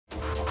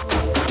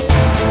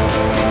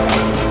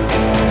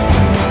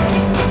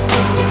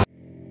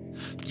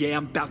yeah,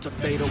 I'm about to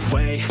fade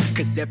away.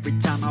 Cause every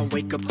time I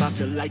wake up I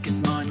feel like it's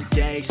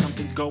Monday.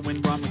 Something's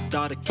going wrong with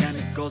all the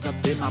chemicals up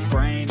in my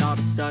brain. All of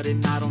a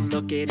sudden I don't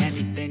look at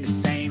anything the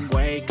same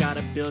way.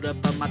 Gotta build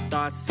up of my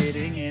thoughts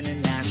sitting in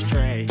an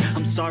ashtray.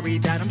 I'm sorry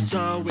that I'm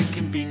so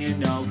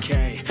inconvenient,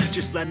 okay.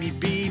 Just let me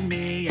be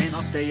me and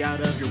I'll stay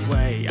out of your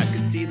way. I can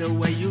see the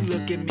way you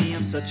look at me,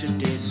 I'm such a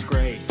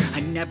disgrace.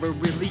 I never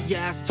really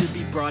asked to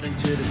be brought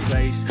into this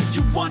place.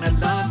 You wanna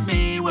love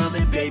me? Well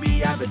then baby,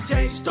 have a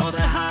taste. All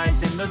the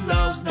highs and the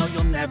lows, no,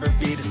 you'll never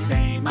be the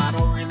same. I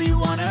don't really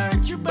wanna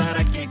hurt you, but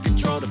I can't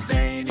control the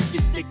pain. If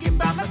you're sticking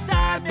by my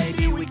side,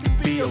 maybe we could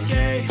be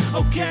okay.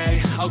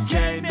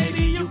 Okay,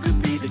 maybe you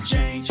could be the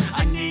change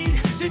I need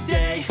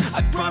today.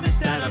 I promise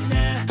that I've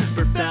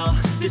never felt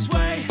this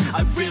way.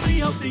 I really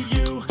hope that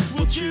you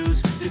will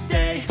choose to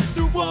stay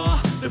through all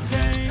the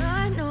pain.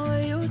 I know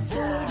you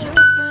told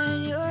your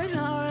friend you're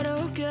not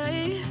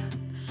okay,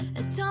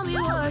 and tell me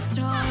what's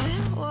wrong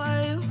and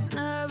why you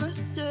never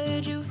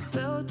said you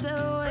felt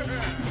that way.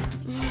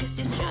 Guess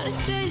you try to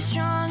stay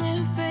strong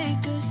and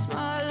fake a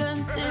smile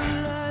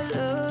until I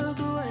look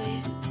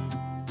away.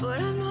 But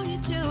I've known you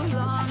too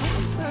long, it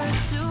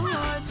hurts to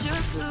watch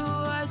your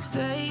blue eyes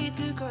fade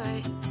to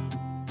gray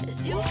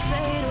as you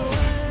fade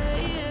away.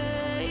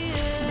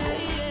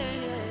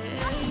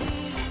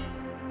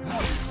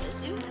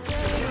 As you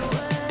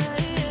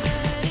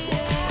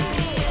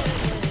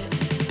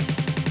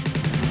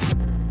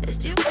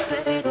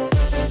fade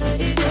away.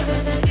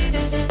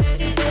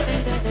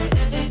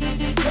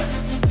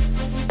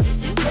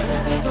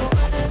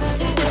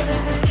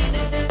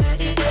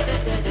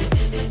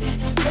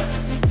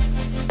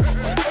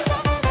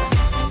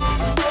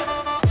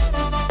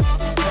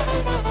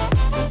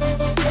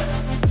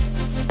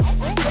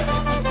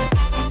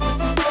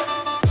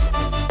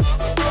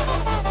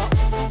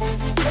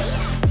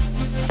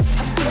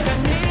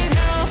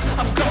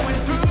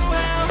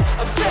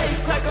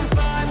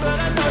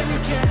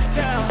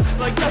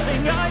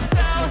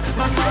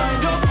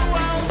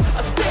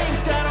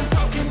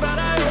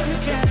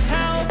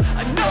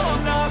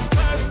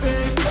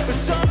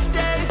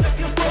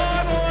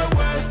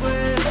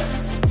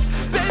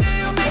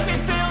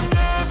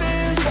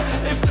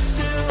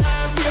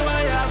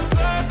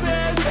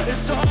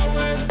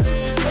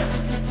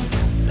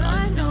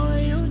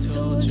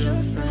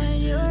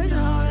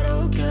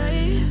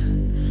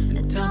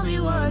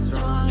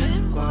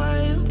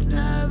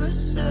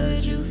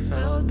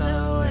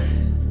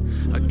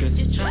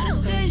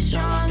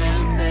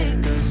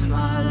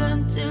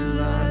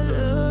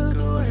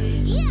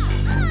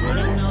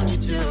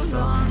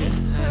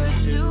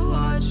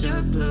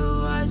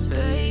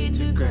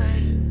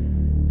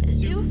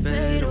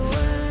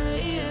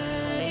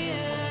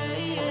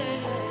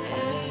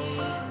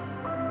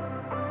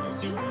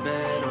 As you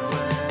fade away.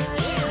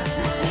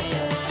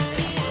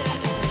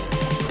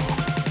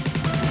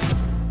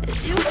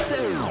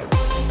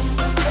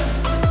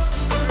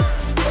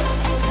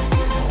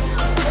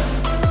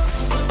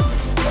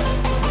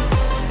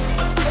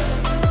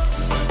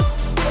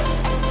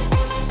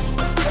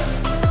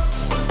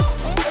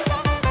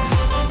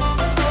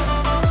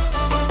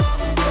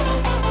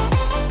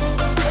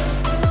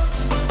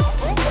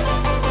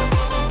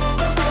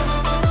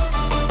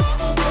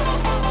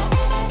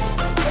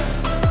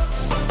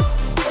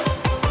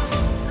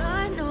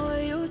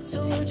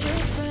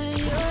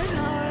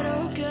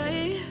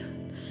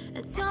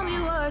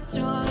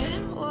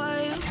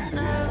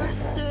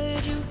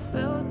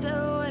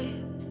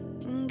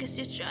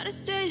 Try to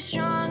stay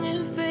strong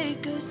and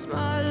fake a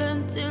smile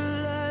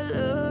until I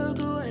look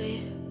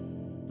away.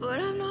 But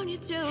I've known you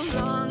too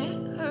long,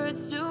 it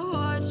hurts to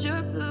watch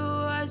your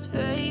blue eyes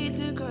fade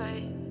to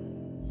gray.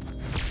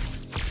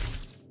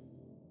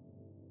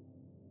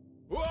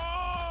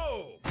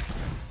 Whoa!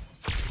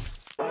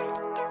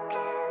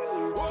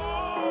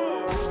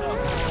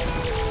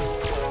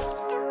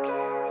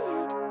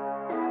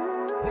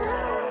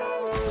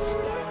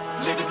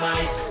 Living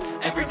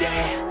life every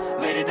day,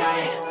 late at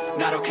night,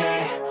 not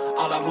okay.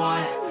 All I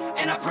want,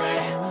 and I pray,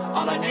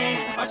 all I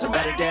need are some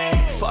better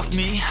days. Fuck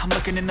me, I'm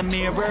looking in the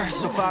mirror,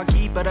 so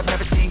foggy, but I've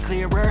never seen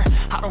clearer.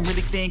 I don't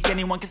really think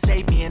anyone can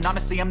save me, and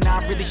honestly I'm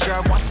not really sure I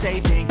want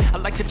saving. I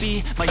like to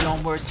be my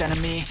own worst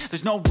enemy.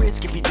 There's no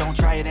risk if you don't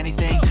try at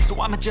anything,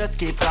 so I'ma just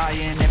keep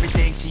buying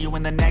everything. See you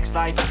in the next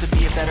life, have to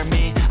be a better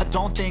me. I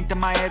don't think that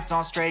my head's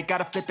on straight,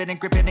 gotta flip it and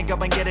grip it and go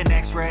and get an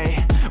x-ray.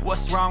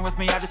 What's wrong with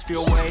me? I just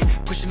feel weight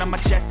pushing on my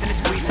chest and it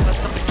squeezes till I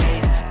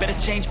suffocate. Better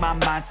change my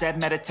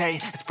mindset,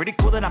 meditate. It's pretty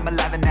cool that I'm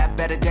alive and have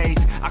better days.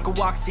 I could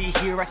walk, see,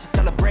 hear, I should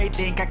celebrate.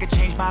 Think I could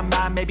change my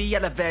mind, maybe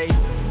elevate.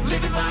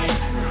 Living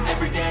life,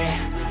 every day,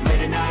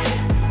 late at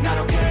night, not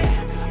okay.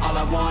 All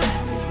I want,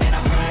 and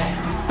I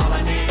pray, all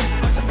I need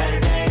are some better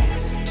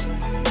days.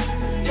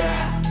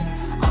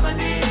 Yeah, all I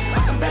need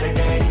are some better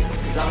days.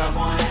 Cause all I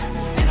want,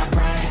 and I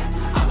pray,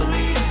 I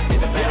believe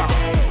in the better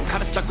days. I'm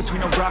kinda stuck between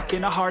between a rock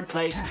and a hard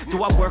place.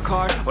 Do I work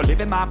hard or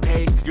live at my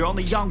pace? You're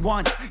only young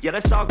once, yeah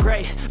that's all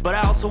great, but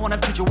I also want a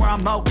future where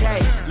I'm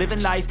okay. Living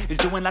life is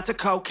doing lots of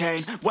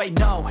cocaine. Wait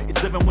no,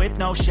 it's living with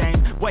no shame.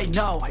 Wait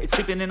no, it's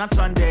sleeping in on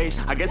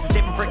Sundays. I guess it's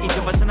different for each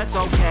of us and that's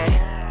okay.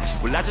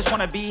 Well I just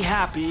wanna be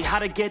happy, how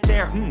to get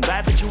there?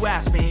 Glad that you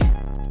asked me.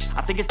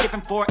 I think it's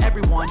different for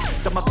everyone.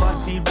 Some of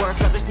us need work,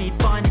 others need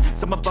fun.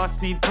 Some of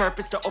us need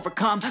purpose to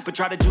overcome. But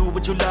try to do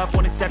what you love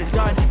when it's said and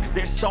done, cause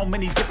there's so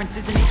many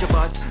differences in each of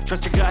us.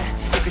 Trust your gut,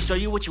 it can show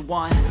you what you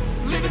want.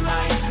 Living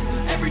life,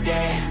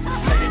 everyday,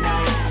 late at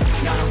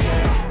night, not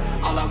okay.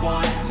 All I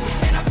want,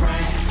 and I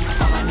pray,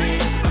 all I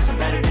need are some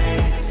better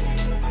days.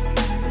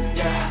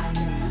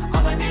 Yeah,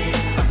 all I need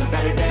are some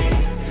better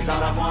days. Cause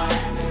all I want,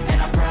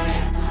 and I pray,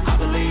 I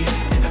believe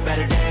in the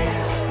better days.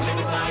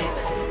 Living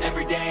life,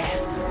 everyday,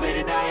 late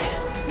at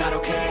night, not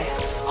okay.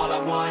 All I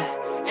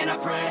want, and I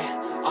pray,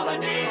 all I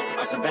need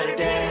are some better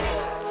days.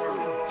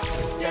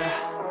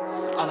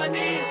 Yeah, all I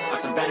need are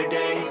some better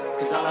days.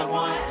 Cause all I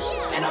want,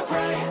 and I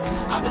pray,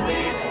 I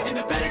believe in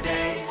the better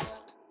days.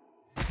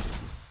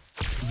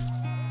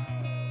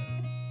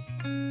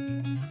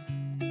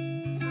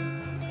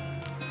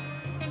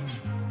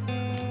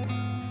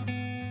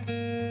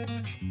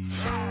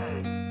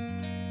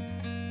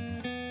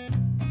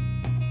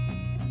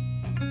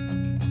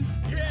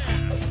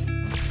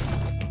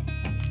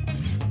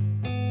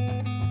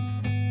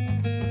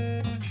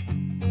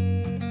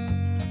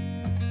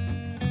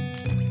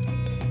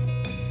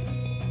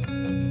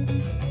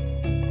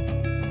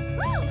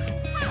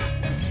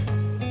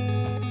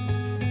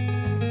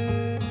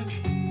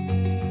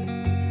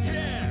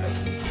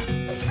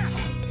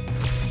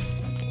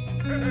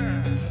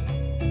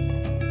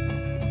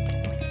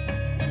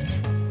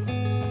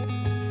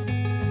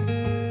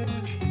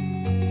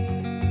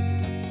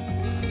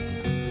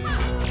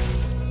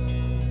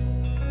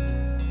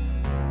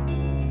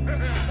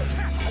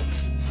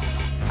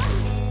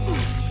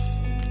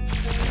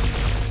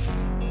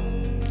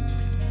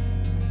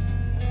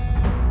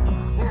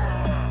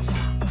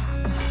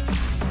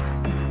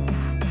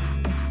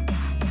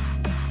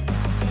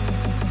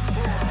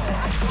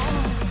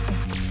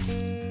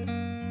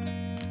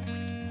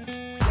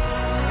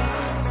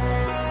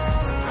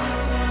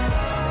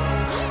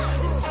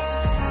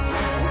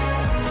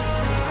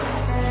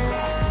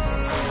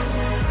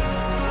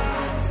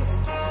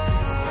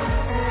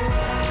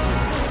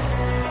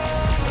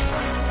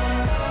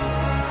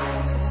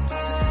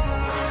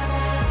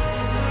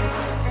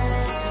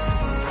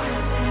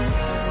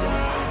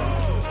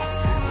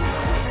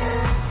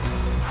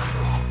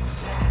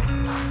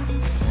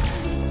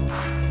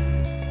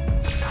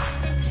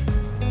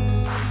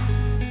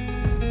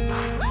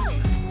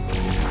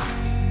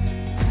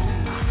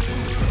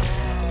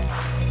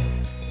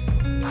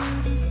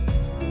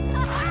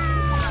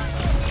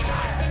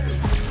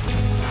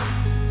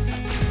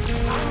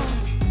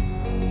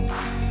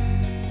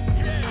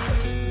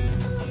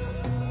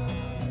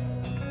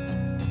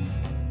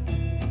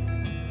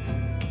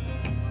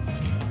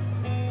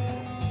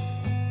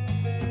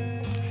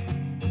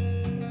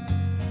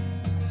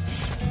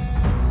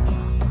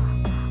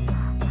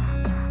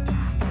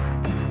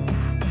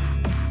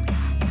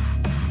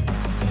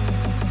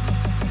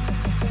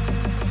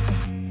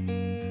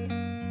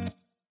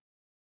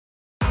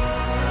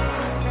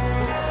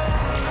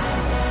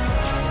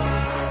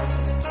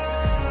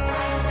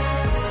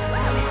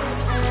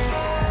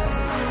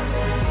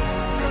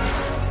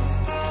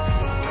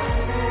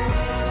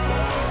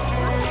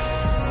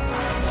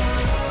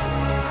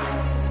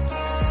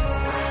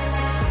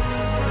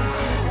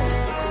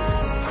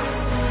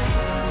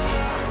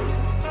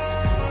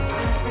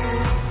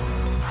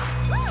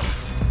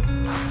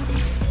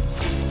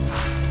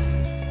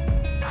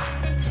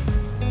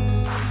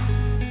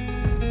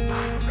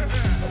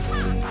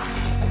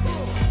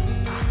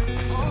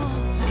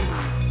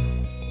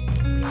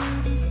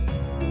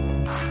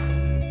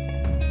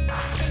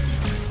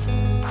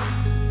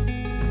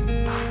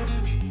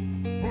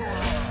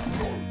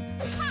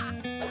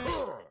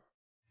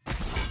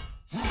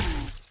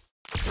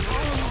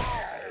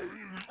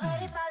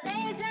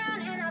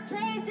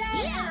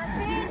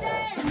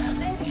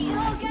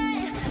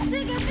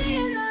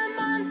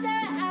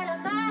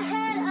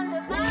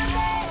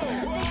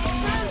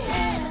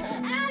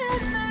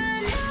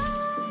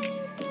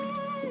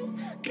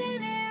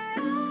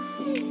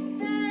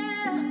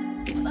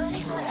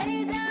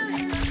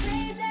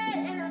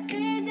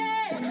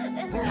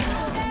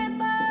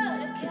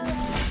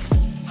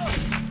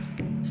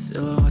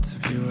 Silhouettes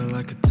of you are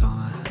like a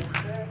taunt.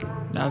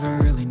 Never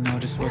really know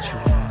just what you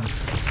want.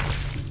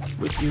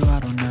 With you I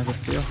don't ever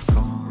feel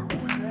calm.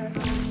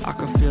 I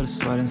can feel the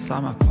sweat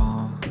inside my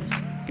palms.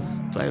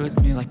 Play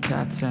with me like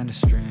cats and a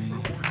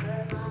string.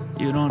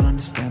 You don't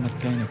understand the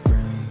pain it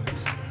brings.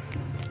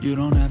 You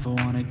don't ever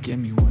wanna give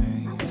me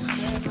wings.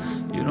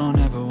 You don't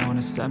ever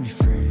wanna set me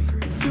free.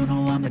 You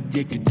know I'm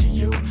addicted to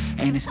you,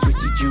 and it's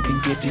twisted, you've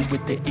been gifted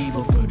with the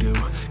evil voodoo.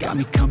 Got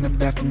me coming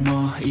back for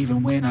more,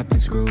 even when I've been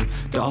screwed.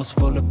 Dolls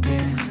full of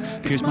pins,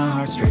 pierce my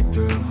heart straight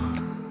through.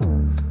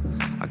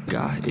 I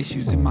got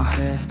issues in my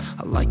head.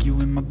 I like you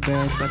in my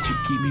bed, but you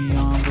keep me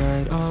on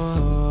red.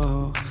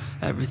 Oh,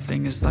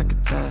 everything is like a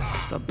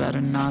test. I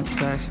better not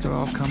text or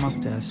I'll come off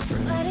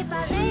desperate. But if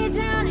I lay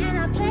down and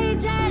I play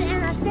dead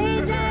and I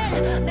stay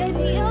dead,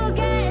 baby, you'll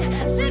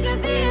get sick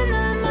of being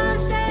the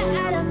monster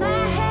out of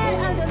my head,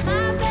 under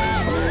my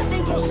bed,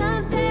 thinking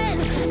something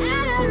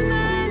out of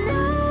my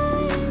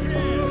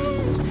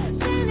nightmares,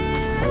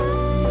 standing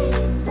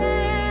right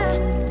there.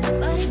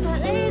 But if I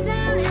lay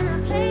down and I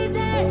play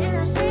dead and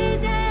I stay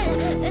dead,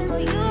 then will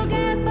you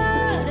get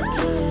bored of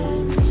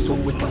killing me? So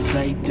if I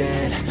play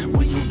dead,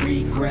 will you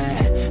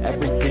regret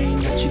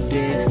everything that you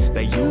did,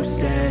 that you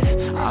said?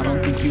 I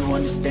don't think you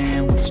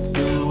understand what you're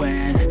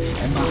doing,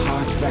 and my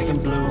heart's black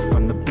and blue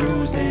from the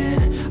bruising.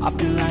 I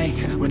feel like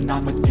when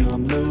I'm with you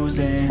I'm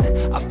losing.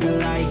 I feel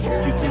like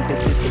you think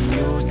that this is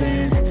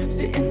amusing,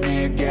 sitting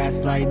there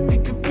gaslighting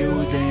and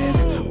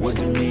confusing.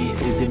 Was it me?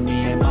 Is it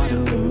me? Am I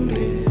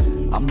deluded?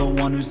 I'm the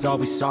one who's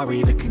always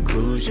sorry, the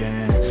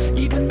conclusion,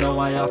 even though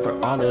I offer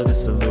all of the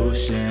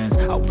solutions.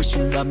 I wish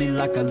you loved me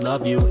like I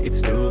love you, it's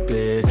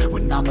stupid.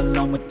 When I'm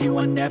alone with you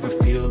I never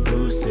feel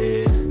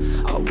lucid.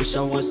 I wish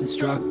I wasn't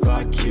struck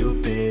by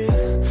Cupid.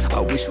 I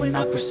wish when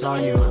I first saw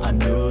you I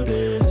knew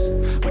this.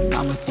 When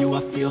I'm with you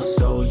I feel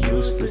so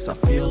useless, I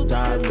feel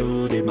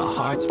diluted, my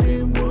heart's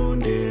been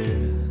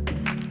wounded.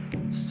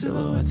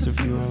 Silhouettes of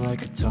you are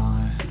like a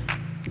taunt,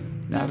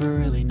 never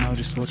really know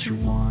just what you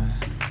want.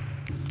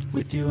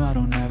 With you I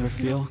don't ever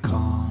feel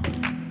calm,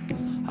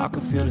 I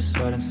can feel the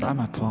sweat inside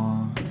my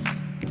palms.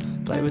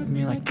 Play with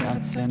me like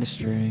cats and a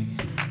string.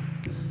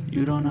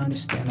 You don't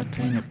understand the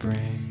pain it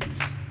brings.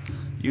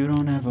 You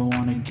don't ever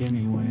wanna give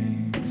me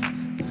wings.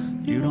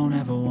 You don't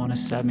ever wanna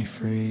set me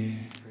free.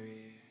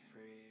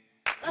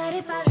 But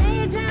if I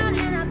lay down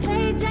and I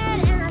play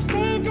dead and I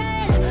stay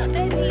dead,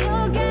 baby,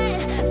 you'll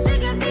get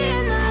sick of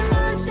being the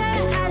monster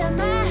out of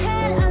my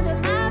head, under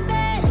my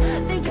bed,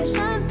 thinking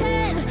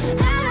something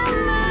out of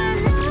my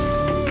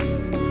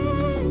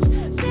nightmares,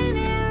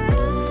 standing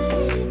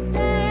right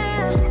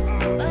there.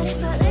 But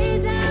if I lay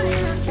down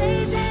and I play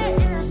dead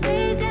and I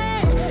stay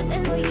dead,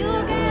 then will you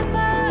get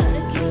bored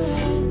of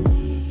killing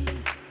me?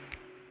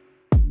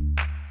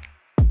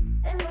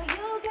 Then will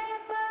you get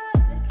bored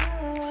of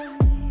killing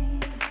me?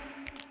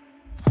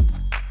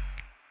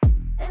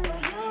 And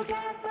will you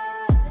get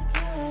bored of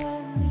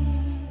killing me?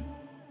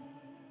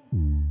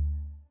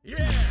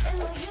 Yeah! And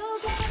will you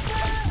get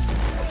bored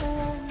of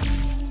killing me?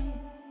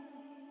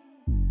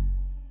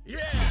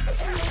 Yeah!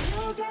 And will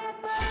you get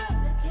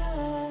bored of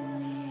killing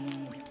me?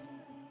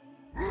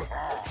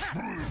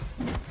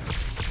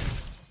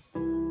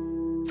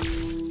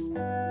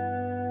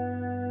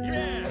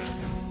 Yeah!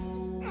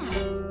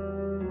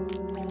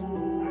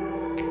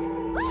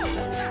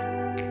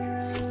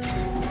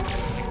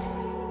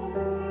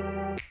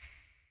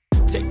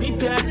 Take me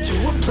back to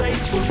a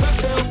place where I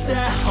felt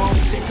at home.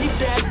 Take me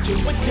back to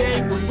a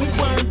day when we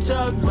weren't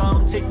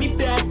alone. Take me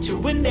back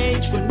to an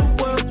age when the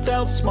world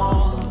felt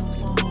small,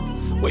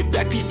 way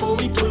back before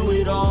we blew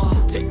it all.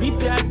 Take me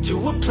back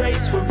to a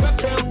place where I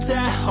felt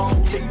at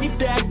home. Take me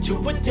back to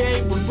a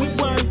day when we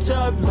weren't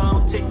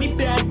alone. Take me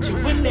back to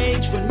an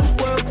age when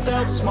the world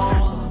felt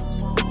small,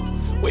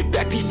 way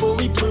back before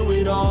we blew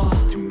it all.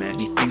 Too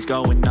many things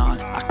going on,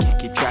 I can't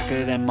keep track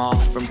of them all.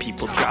 From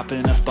people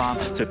dropping a bomb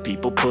to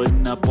people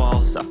putting up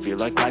walls, I feel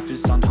like life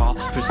is on hold,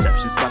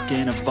 perception stuck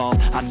in a vault.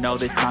 I know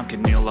that time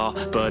can heal all,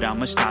 but how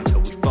much time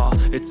till we fall?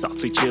 It's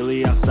awfully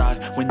chilly outside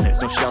when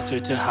there's no shelter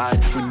to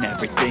hide. When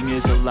everything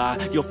is a lie,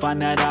 you'll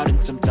find that out in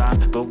some time.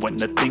 But when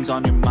the things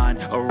on your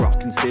mind are all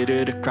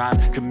considered a crime,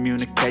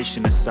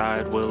 communication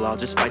aside, we'll all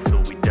just fight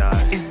till we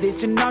die. Is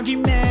this an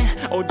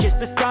argument or just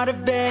the start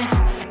of it?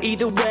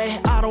 Either way,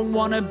 I don't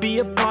wanna be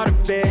a part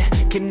of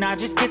it. Can I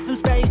just get some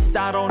space?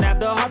 I don't have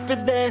the heart for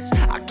this.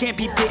 I can't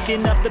be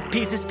picking up the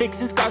pieces,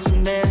 fixing scars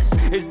from this.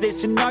 Is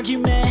this an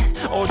argument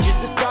or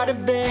just the start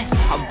of it?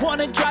 I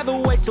wanna drive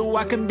away so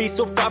I can be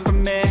so far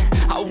from it.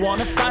 I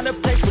wanna find a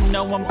place where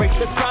no one breaks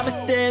their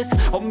promises,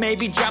 or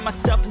maybe drown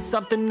myself in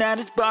something that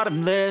is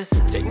bottomless.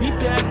 Take me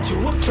back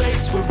to a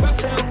place where I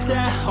felt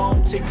at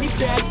home. Take me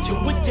back to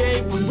a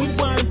day when we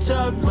weren't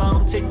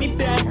alone. Take me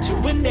back to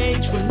an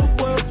age when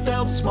the world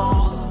felt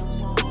small,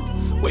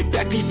 way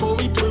back before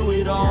we blew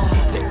it all.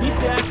 Take me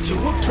back to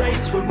a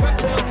place where I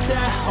felt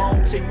at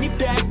home. Take me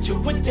back to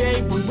a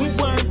day when we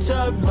weren't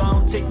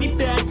alone. Take me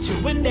back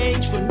to an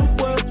age when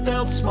the world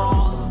felt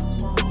small,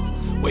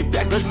 way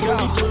back before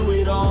we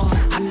blew it all.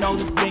 I know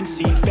that things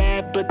seem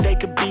bad, but they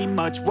could be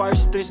much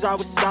worse. There's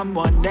always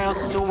someone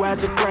else who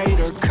has a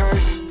greater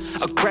curse,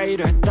 a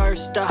greater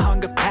thirst, a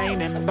hunger,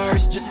 pain, and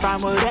mercy. Just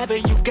find whatever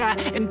you got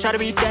and try to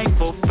be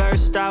thankful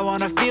first. I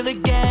wanna feel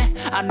again,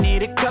 I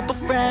need a couple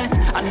friends.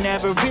 I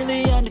never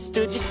really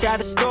understood just how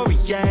the story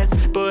ends,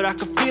 but I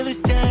can feel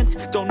it's tense,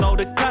 don't know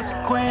the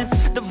consequence.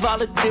 The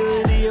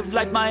volatility of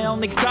life my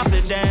only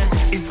confidence.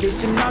 Is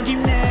this an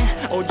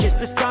argument, or just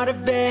the start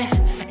of it?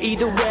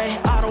 Either way,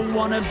 I don't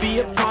wanna be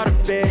a part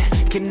of it.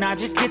 Can I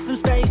just get some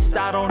space?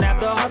 I don't have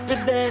the heart for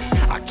this.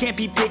 I can't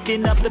be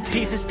picking up the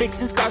pieces,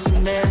 fixing scars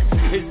from this.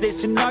 Is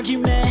this an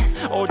argument,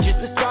 or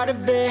just the start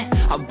of it?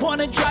 I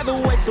wanna drive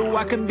away so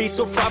I can be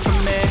so far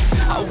from it.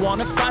 I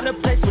wanna find a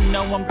place where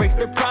no one breaks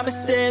their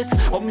promises,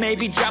 or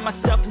maybe drown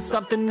myself in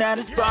something that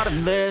is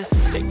bottomless.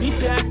 Take me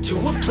back to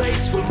a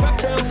place where I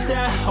felt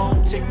at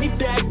home. Take me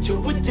back to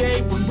a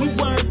day when we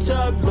weren't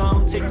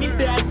alone. Take me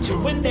back to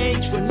an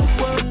age when the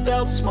world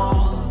felt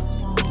small,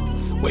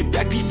 way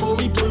back before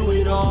we blew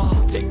it all.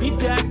 Take me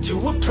back to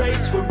a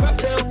place where I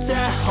felt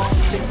at home.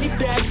 Take me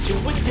back to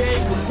a day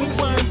when we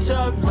weren't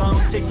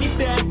alone. Take me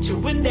back to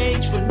an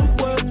age when the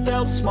world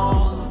felt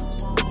small,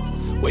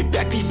 way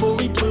back before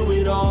we blew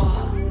it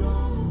all.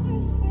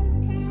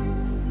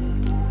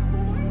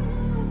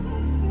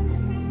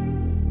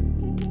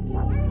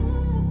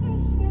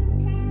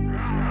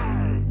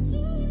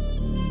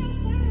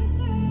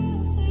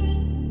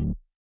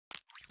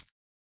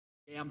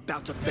 I'm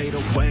about to fade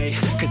away,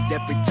 cause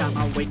every time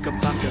I wake up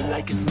I feel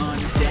like it's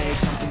Monday.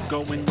 Something's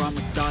going wrong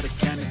with all the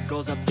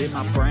chemicals up in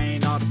my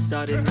brain. All of a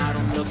sudden I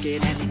don't look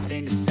at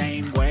anything the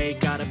same way.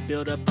 Gotta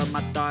build up of my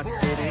thoughts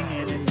sitting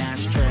in an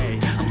ashtray.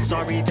 I'm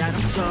sorry that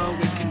I'm so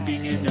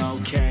inconvenient,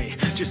 okay?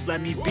 Just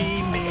let me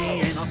be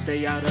me and I'll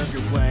stay out of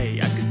your way.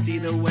 I can see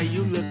the way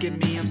you look at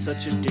me, I'm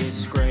such a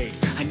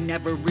disgrace. I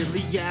never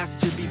really asked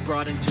to be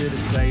brought into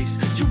this place.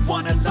 You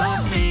wanna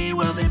love me?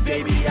 Well then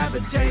baby have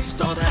a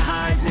taste. All the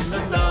highs and the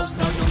lows,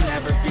 no you'll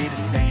never be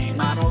the same.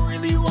 I don't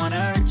really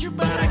wanna hurt you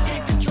but I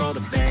can't control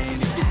the pain.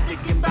 If you're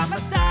sticking by my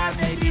side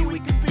maybe we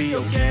could be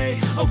okay.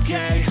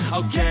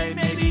 Okay,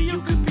 maybe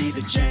you could be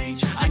the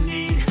change I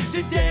need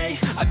today.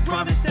 I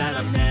promise that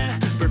I've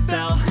never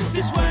felt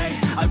this way.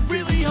 I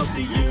really hope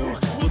that you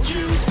will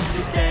choose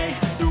to stay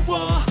through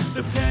all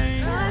the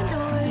pain. I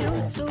know you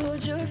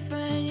told your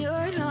friend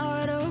you're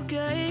not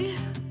okay,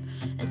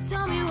 and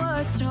tell me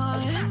what's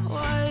wrong and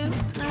why you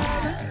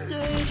never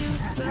said you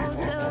felt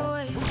that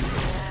way.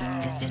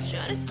 Guess you're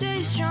trying to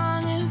stay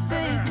strong and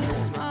fake a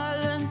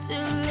smile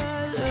until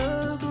I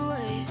look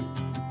away.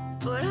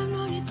 But I've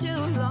known you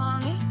too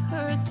long, it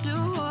hurts to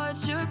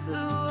watch your blue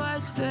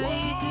eyes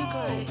fade to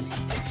gray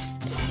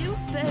as you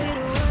fade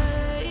away.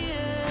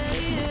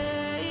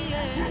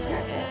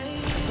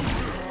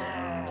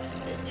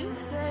 As you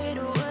fade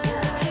away.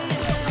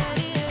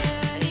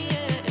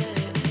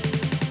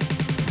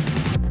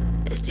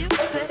 As you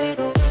fade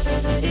away.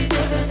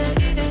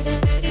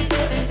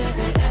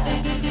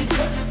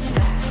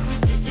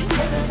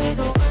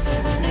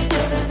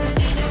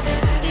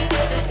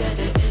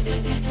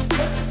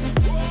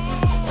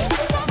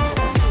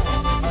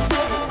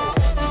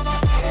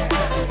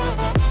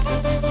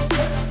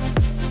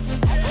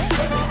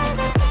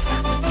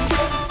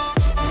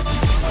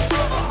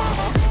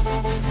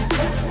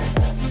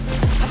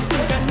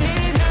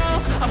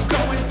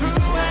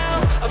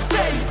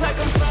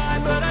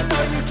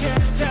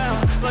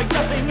 Like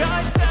nothing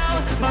I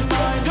felt, my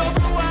mind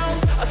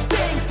overwhelms. I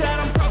think that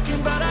I'm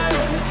broken, but I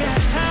hope you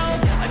can't help.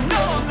 I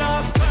know I'm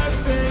not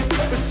perfect,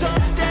 but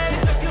some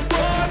days I feel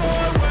bored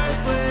or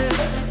worthless.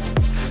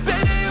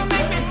 Baby, you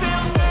make me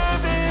feel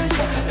nervous.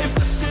 If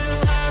I still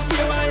have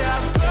you, I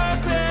have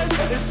purpose.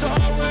 It's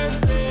all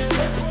worth it.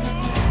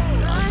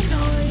 I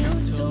know you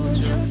told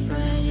your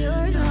friend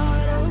you're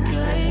not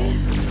okay.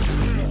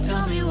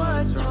 Tell me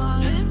what's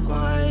wrong and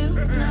why you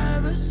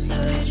never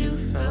said you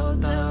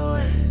felt that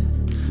way.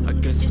 I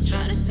guess You're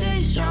trying to stay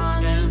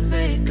strong and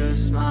fake a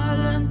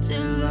smile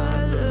until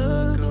I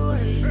look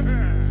away.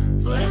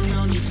 But I've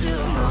known you too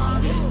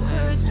long, it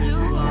hurts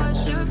to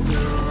watch your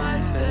blue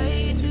eyes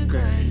fade to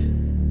gray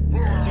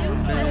as you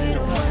fade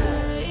away.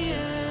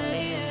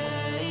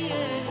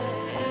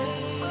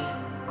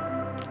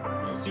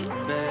 As you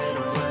fade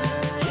away.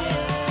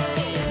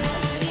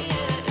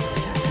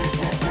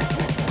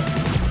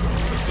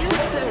 As you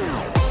fade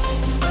away.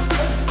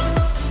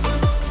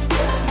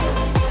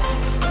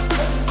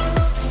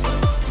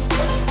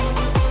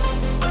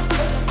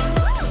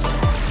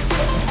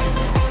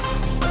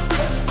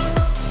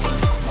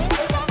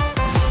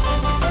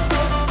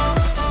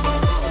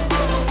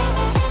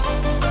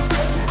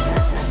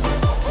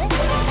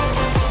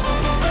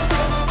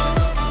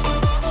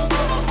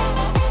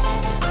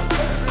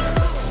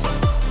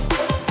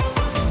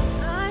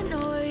 I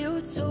know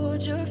you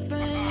told your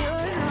friend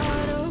you're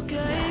not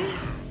okay,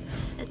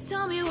 and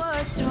tell me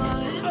what's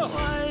wrong and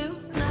why you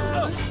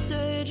never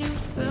said you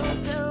felt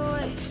that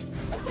way.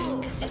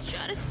 Guess you're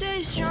trying to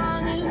stay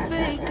strong and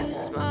fake a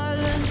smile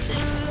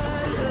until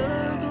I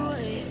look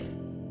away.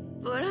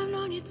 But I've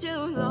known you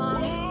too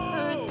long, it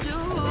hurts to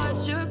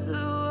watch your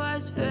blue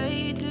eyes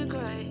fade to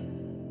gray.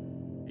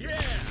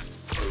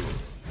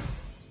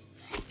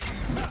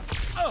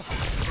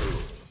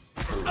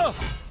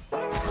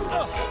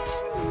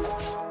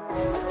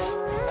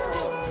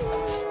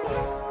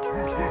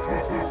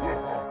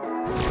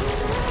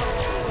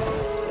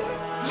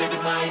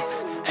 Living life,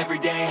 every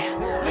day,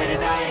 late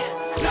at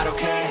night, not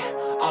okay.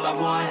 All I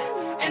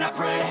want, and I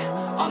pray.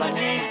 All I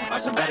need are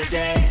some better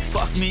days.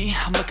 Fuck me,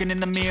 I'm looking in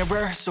the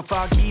mirror, so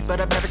foggy, but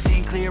I've never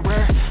seen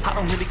clearer. I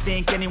don't really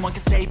think anyone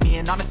can save me,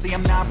 and honestly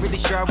I'm not really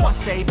sure I want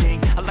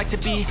saving. I like to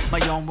be my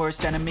own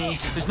worst enemy.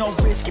 There's no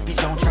risk if you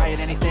don't try at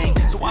anything,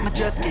 so I'ma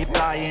just keep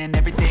buying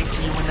everything.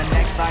 See you in the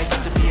next life,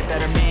 have to be a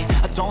better me.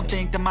 I don't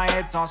think that my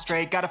head's on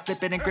straight, gotta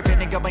flip it and grip it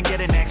and go and get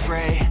an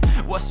x-ray.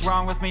 What's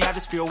wrong with me? I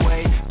just feel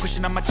weight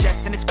pushing on my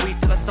chest and it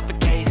squeezes till I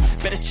suffocate.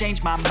 Better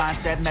change my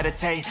mindset,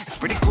 meditate. It's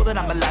pretty cool that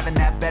I'm alive and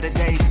have better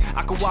days.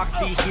 I could walk,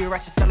 see, hear, I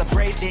should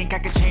celebrate. Think I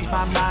could change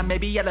my mind,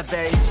 maybe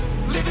elevate.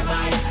 Living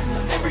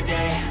life, every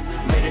day,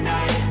 late at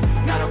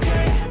night, not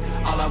okay.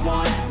 All I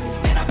want,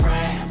 and I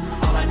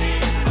pray, all I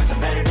need are some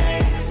better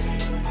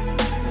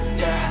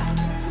days.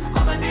 Yeah,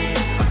 all I need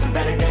are some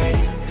better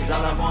days. Cause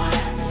all I want,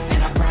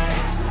 and I pray,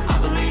 I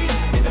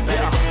believe in the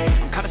better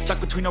days. I'm kinda stuck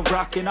between a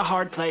rock and a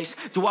hard place.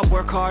 Do I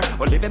work hard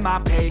or live at my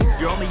pace?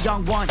 You're only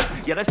young once,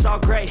 yeah that's all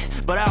great,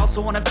 but I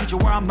also want a future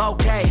where I'm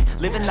okay.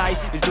 Living life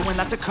is doing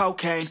lots of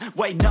cocaine.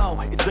 Wait no,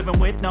 it's living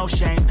with no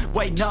shame.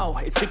 Wait no,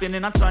 it's sleeping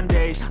in on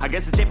Sundays. I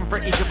guess it's different for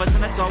each of us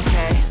and that's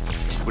okay.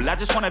 Well I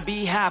just wanna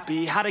be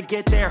happy, how to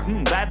get there?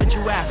 Glad that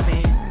you asked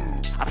me.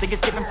 I think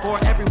it's different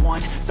for everyone.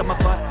 Some of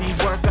us need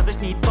work,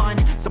 others need fun.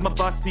 Some of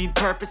us need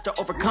purpose to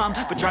overcome.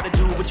 But try to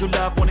do what you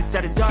love when it's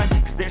said and done.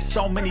 Cause there's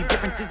so many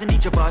differences in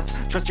each of us.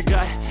 Trust your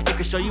gut, it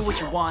can show you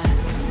what you want.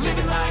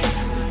 Living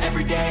life,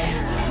 every day,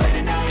 late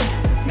at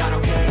night, not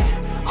okay.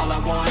 All I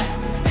want,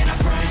 and I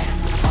pray,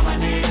 all I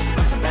need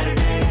are some better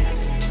days.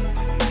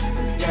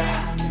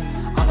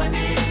 Yeah, all I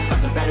need are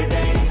some better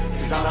days.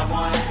 Cause all I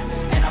want,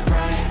 and I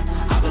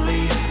pray, I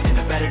believe in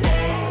the better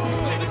days.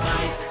 Living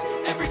life,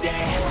 every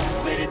day,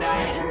 late at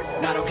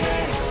night, not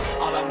okay.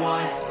 All I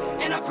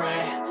want, and I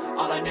pray,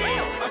 all I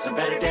need are some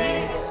better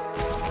days.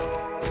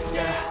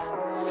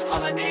 Yeah,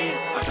 all I need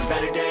are some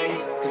better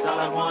days. Cause all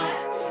I want,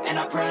 and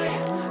I pray,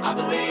 I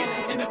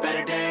believe in the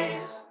better days.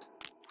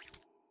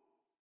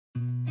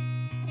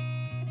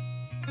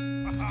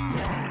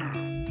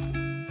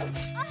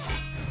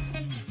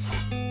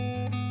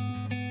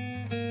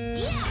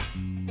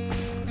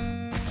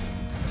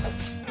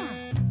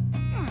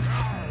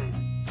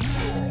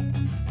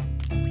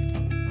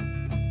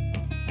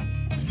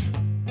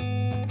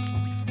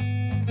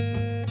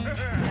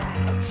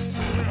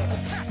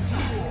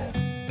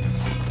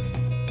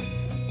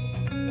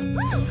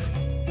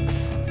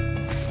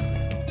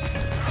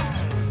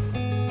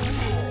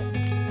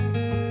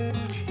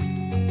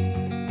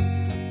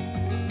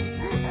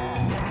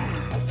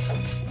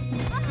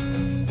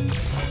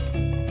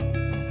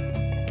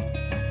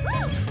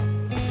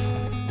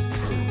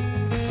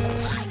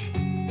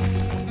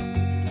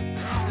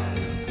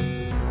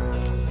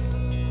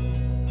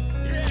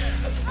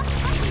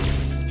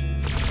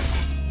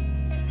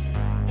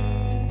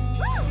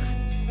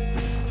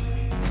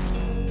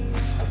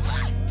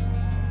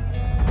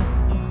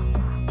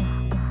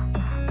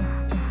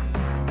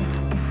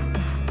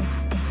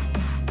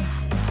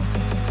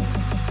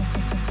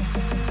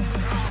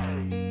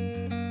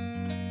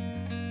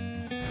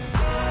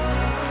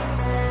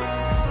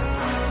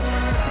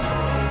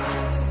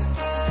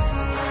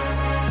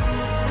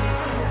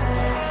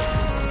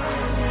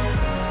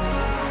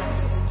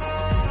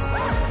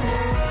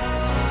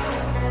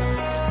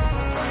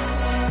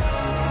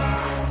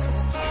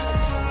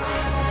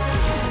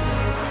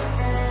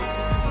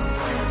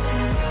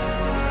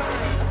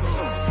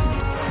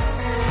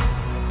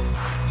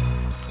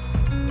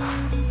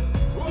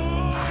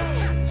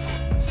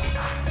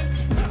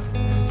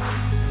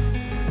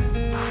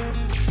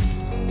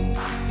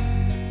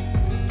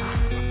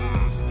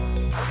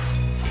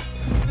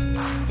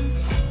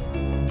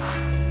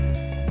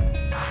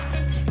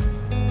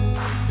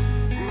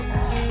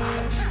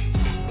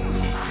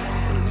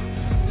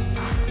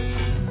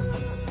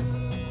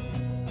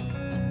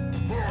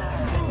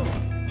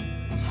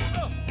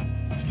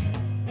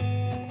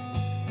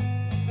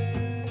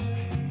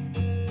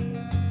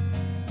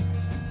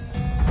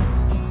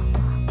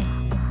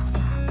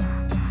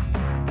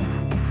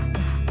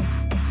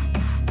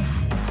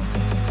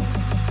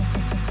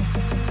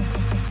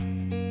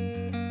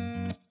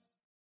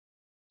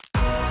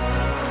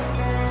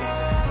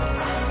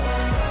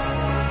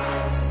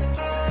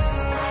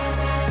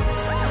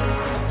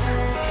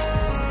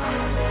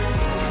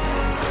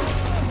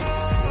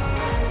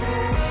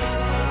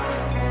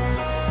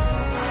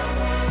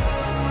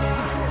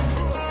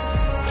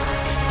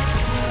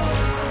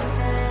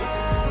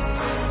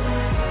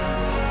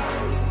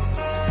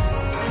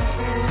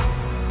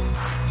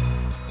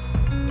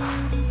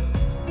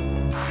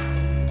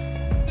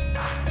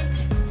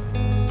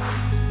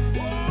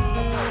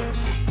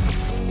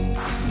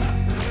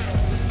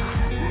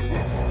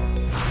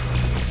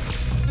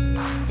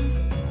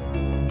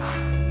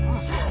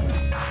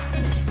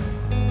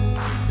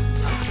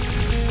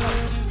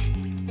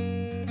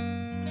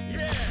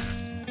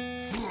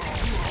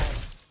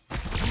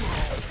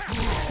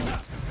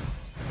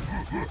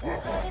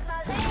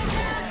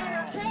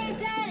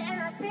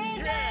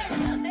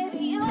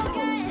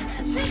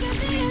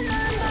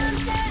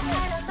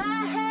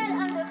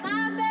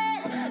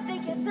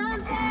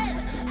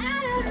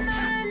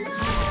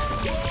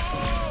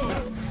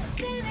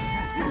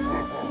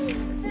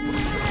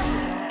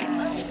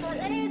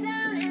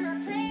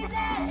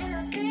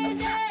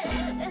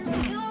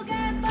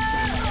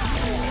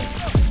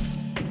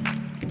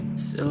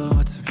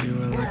 Silhouettes of you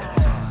are like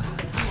a taunt.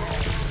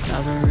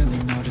 Never really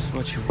know just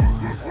what you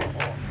want.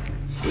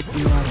 With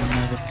you I don't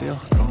ever feel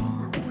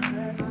calm.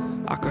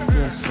 I can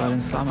feel sweat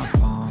inside my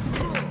palm.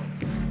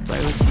 Play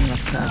with me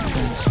like cats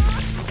in the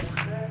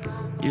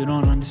street. You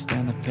don't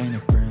understand the pain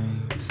it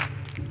brings.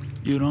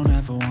 You don't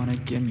ever wanna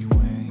give me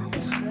wings.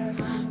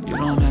 You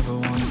don't ever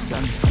wanna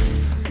set me free.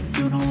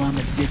 You know I'm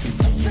addicted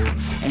to you.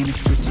 Ain't it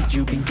twisted,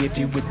 you've been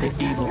gifted with the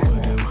evil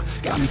voodoo.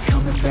 Got me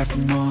coming back for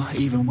more,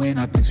 even when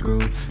I've been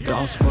screwed.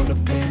 Dolls full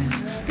of pins,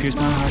 pierce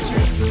my heart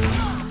straight through.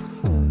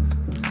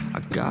 I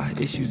got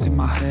issues in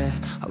my head.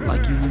 I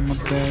like you in my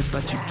bed,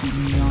 but you keep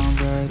me on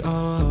red.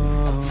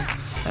 Oh,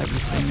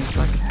 everything is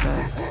like a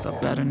test. I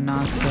better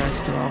not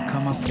text or I'll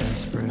come off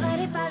desperate. But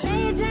if I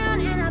lay down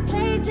and I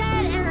play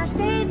dead and I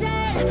stay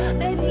dead,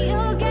 baby,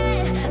 you'll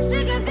get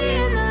sick of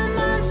being the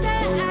monster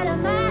out of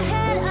my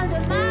head,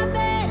 under my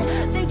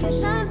bed, thinking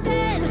something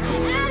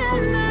out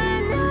of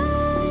my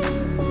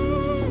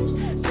nightmares,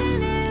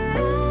 standing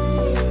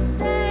right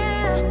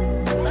there.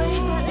 But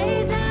if I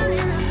lay down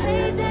and I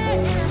play dead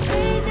and I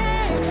stay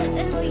dead,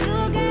 then will you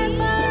get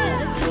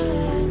bored of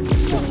killing?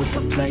 So if I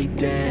play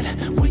dead,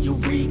 will you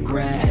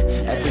regret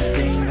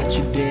everything that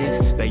you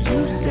did, that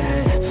you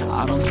said?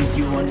 I don't think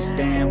you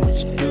understand what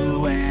you're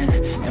doing,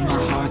 and my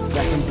heart's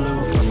black and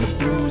blue from the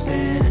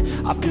bruising.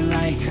 I feel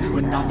like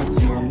when I'm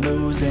with you I'm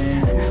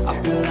losing. I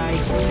feel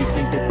like you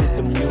think that this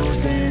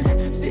amusing,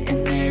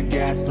 sitting there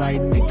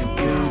gaslighting and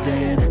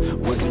confusing.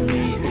 Was it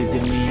me? Is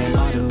it me? Am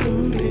I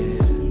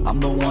deluded? I'm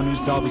the one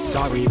who's always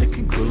sorry, the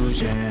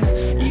conclusion.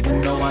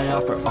 Even though I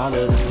offer all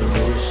of the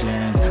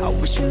solutions, I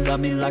wish you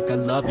loved me like I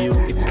love you,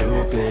 it's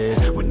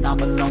stupid. When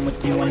I'm alone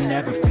with you I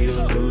never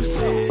feel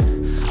lucid.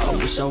 I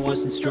wish I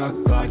wasn't struck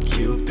by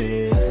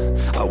Cupid.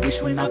 I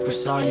wish when I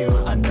first saw you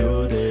I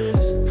knew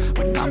this.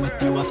 When I'm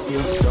with you I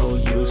feel so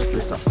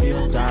useless. I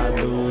feel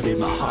diluted,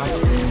 my heart's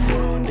been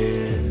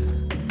wounded.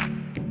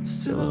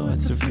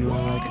 Silhouettes of you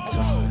are like a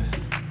taunt.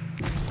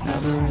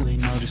 Never really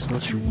know just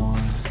what you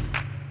want.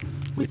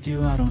 With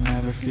you I don't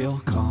ever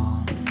feel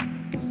calm.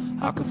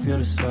 I can feel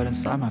the sweat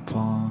inside my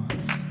palm.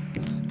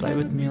 Play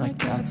with me like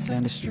cats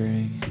and a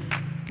string.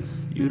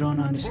 You don't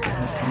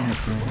understand the pain it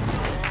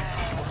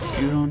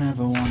brings. You don't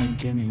ever wanna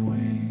give me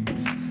wings.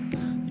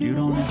 You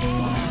don't ever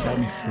wanna set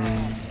me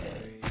free.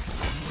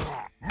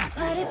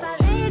 But if I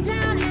lay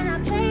down and I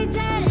play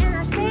dead and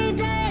I stay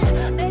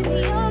dead, baby,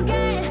 you'll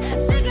get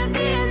sick of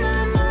being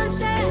the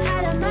monster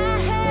out of my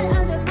head,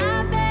 under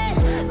my bed,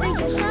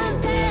 thinking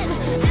something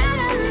out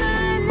of my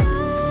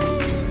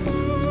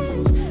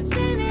nightmares,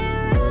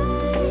 standing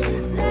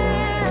right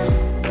there.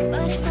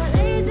 But if I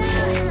lay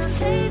down and I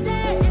play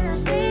dead and I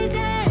stay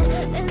dead,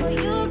 then will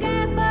you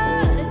get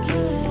bored of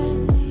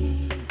killing me?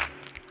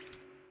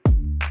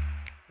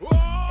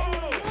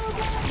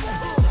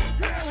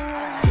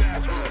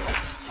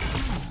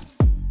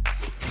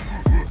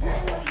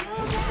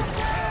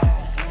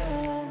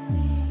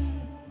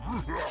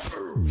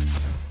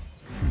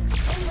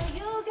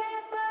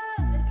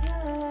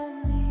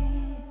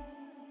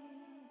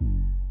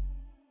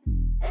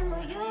 And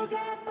will you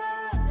get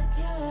bored of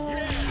killing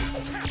me?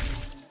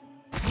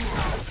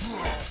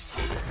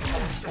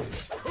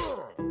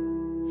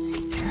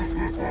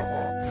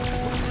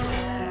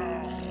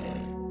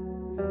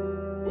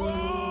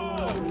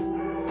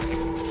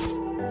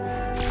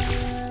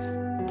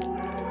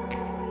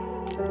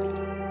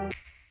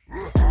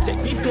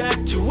 Take me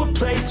back to a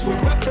place where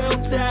I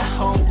felt at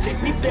home.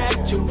 Take me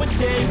back to a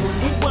day when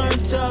we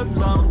weren't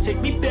alone. Take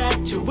me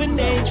back to an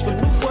age when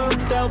the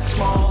world felt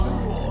small.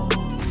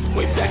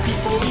 Way back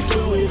before we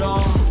blew it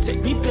all.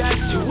 Take me back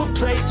to a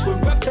place where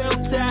I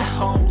felt at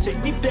home.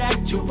 Take me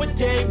back to a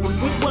day when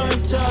we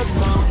weren't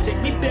alone. Take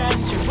me back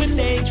to an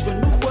age when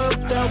the world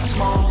felt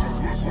small.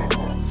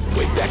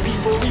 Way back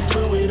before we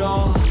blew it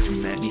all. Too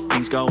many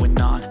things going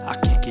on, I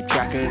can't keep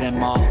track of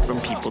them all. From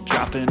people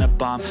dropping a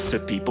bomb to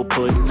people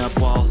putting up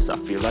walls. I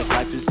feel like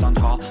life is on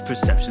hold,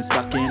 perception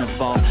stuck in a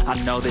vault. I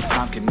know that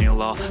time can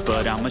heal all,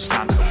 but how much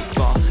time till we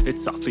fall?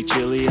 It's awfully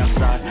chilly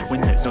outside,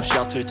 when there's no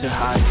shelter to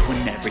hide.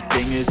 When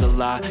everything is a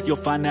lie, you'll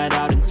find that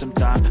out in some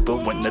time.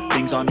 But when the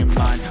things on your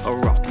mind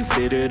are all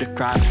considered a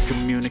crime,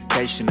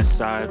 communication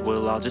aside,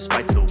 we'll all just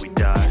fight till we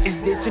die. Is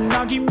this an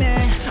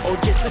argument, or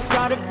just the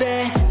start of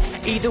it?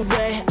 Either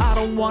way, I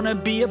don't wanna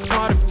be a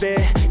part of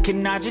it.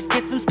 Can I just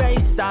get some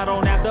space? I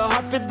don't have the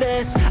heart for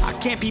this. I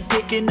can't be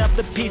picking up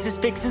the pieces,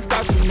 fixing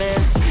scars from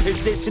this.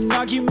 Is this an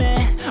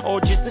argument, or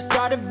just the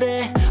start of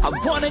it? I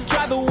wanna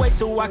drive away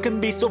so I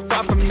can be so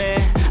far from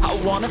it. I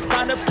wanna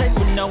find a place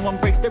where no one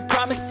breaks their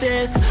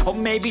promises. Or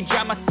maybe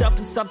drown myself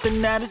in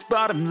something that is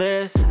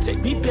bottomless.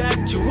 Take me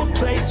back to a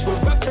place where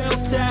I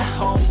felt at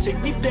home. Take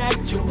me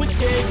back to a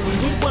day when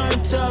we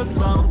weren't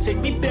alone. Take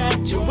me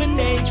back to an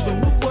age when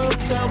the world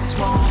felt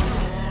small.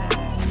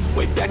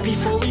 Way back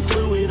before we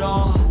blew it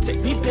all.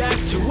 Take me back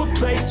to a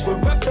place where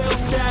I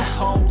felt at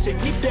home.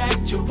 Take me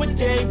back to a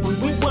day when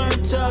we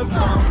weren't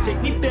alone.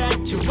 Take me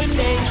back to an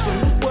age when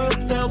the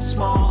world felt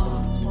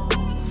small.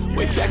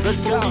 Way back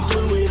before we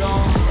blew it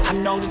all. I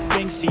know that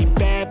things seem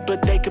bad,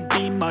 but they could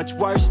be much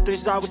worse.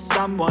 There's always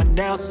someone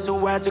else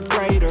who has a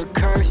greater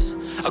curse,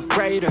 a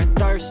greater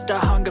thirst, a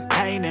hunger,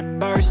 pain, and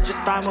mercy.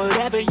 Just find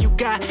whatever you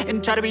got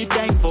and try to be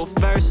thankful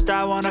first.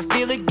 I wanna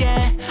feel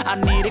again, I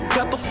need a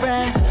couple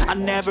friends. I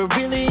never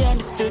really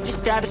understood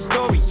just how the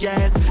story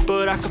ends,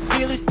 but I can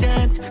feel it's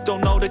tense,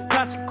 don't know the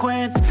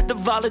consequence. The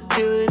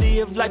volatility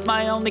of life,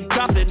 my only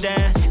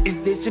confidence.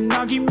 Is this an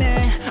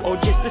argument, or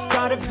just the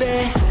start of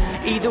it?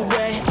 Either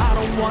way, I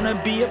don't wanna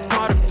be a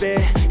part of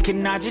it.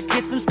 Can I just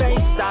get some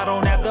space? I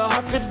don't have the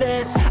heart for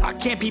this. I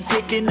can't be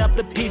picking up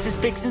the pieces,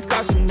 fixing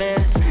scars from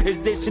this.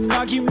 Is this an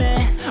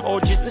argument, or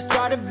just the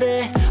start of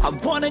it? I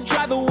wanna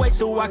drive away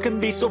so I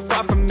can be so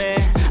far from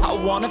it. I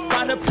wanna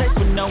find a place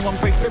where no one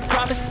breaks their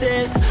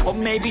promises, or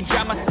maybe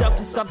drown myself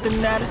in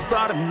something that is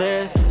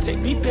bottomless. Take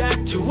me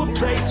back to a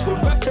place where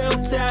I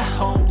felt at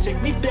home.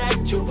 Take me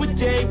back to a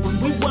day when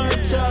we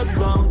weren't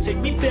alone. Take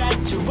me back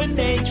to an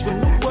age when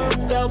the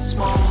world felt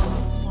small.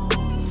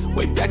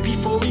 Way back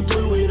before we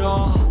blew it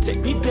all.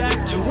 Take me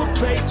back to a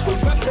place where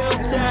I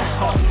felt at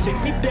home.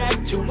 Take me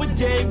back to a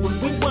day when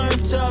we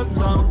weren't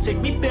alone. Take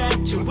me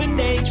back to an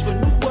age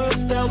when the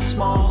world felt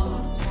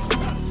small.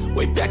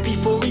 Way back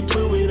before we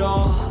blew it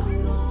all.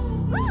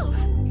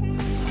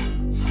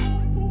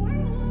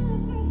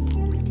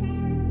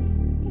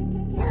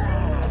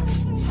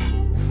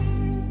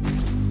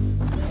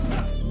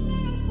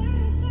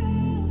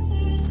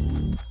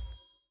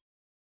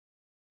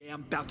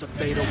 I'm about to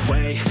fade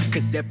away,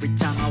 cause every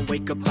time I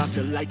wake up I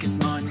feel like it's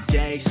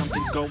Monday.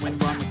 Something's going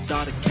wrong with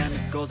all the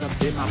chemicals up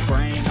in my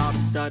brain. All of a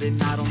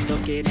sudden I don't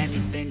look at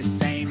anything the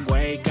same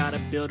way. Got a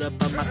build up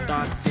of my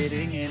thoughts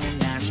sitting in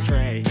an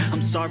ashtray.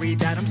 I'm sorry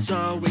that I'm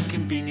so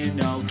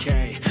inconvenient,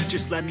 okay?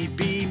 Just let me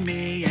be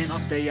me and I'll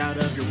stay out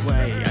of your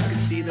way. I can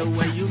see the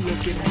way you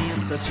look at me,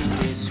 I'm such a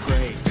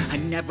disgrace. I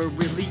never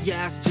really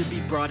asked to be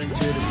brought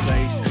into this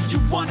place. You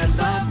wanna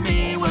love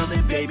me? Well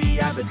then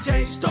baby I have a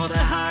taste. All the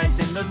highs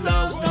and the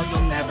lows, no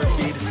you'll never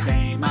be the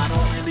same. I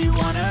don't really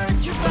wanna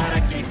hurt you, but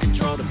I can't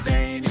control the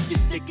pain. If you're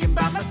sticking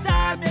by my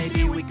side,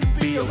 maybe we could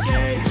be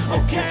okay.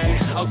 Okay,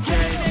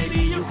 okay,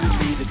 maybe you could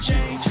be the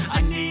change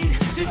I need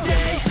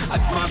today. I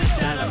promise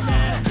that I've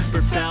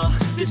never felt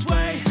this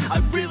way. I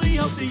really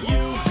hope that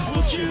you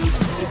will choose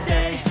to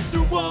stay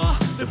through all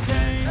the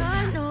pain.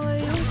 I know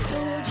you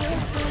told your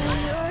friend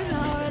you're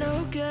not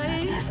okay.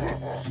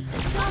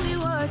 Tell me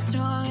what's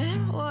wrong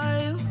and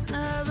why you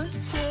never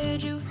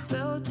said you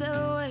felt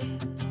that way.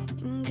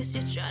 Guess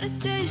you're trying to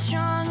stay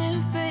strong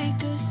and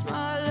fake a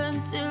smile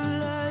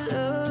until I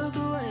look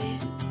away.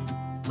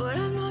 But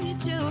I've known you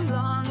too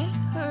long, it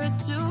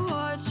hurts to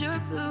watch your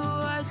blue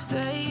eyes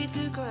fade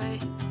to gray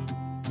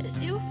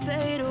as you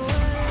fade away.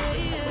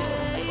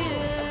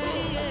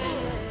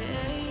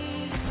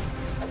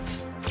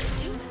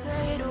 As you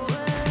fade away.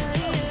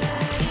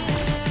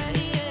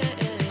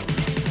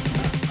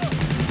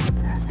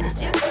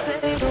 As you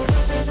fade away.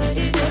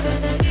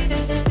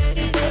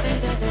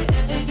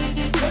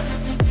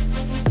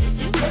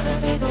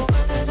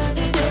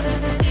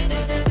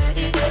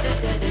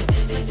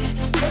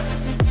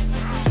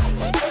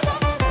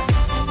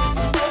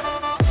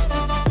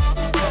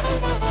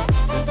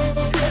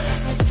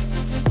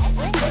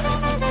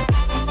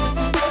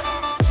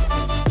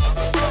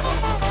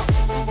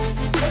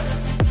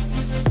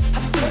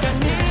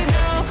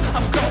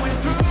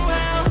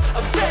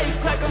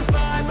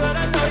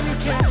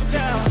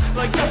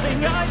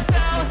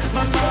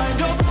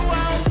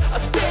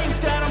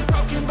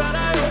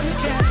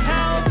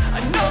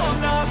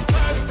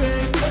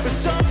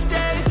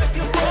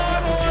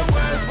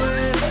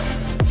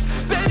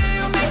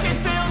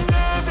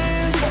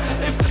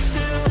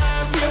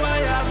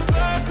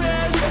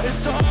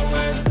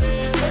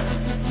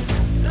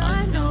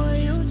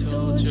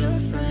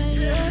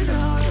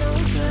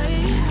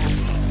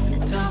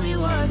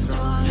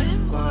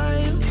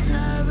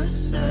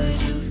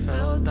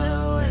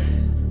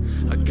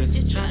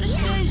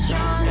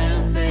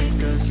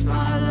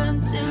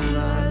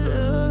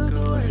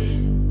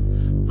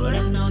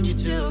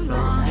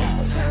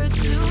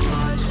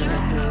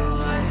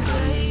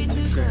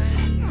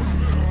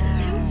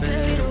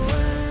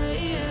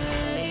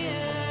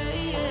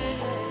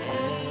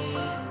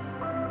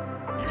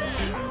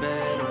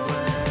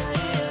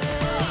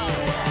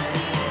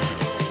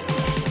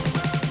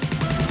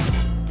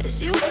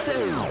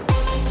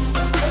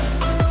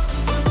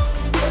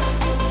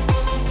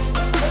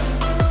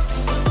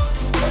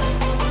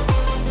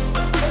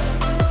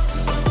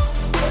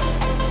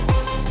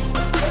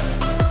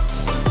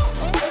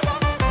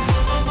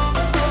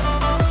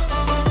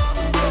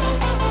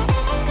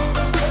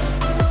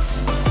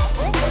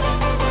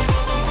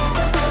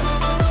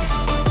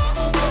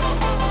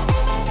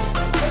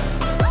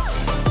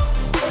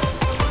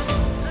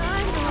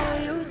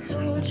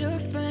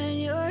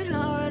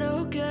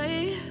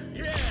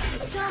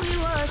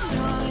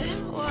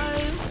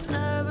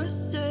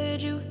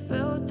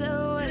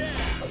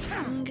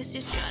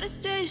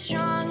 Stay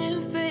strong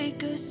and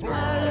fake a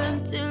smile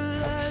until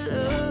I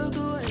look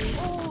away.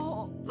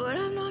 but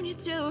I've known you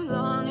too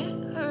long.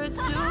 It hurts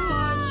to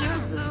watch your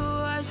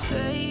blue eyes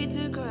fade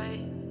to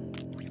gray.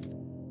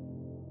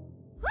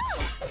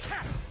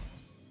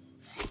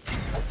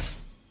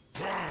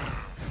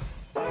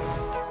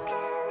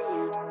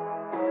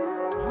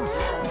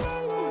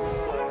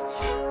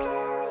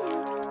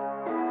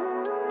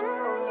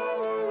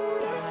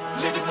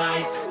 Living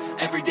life,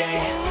 every day,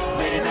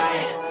 late at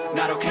night,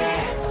 not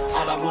okay.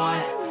 All I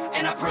want,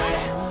 and I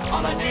pray,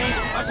 all I need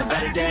are some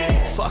better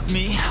days. Fuck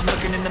me, I'm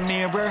looking in the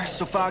mirror,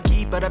 so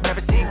foggy, but I've never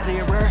seen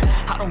clearer.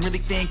 I don't really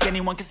think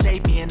anyone can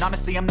save me, and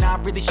honestly I'm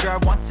not really sure I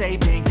want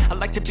saving. I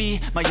like to be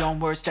my own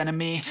worst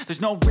enemy.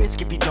 There's no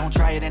risk if you don't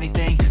try at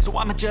anything, so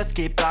I'ma just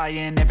keep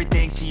buying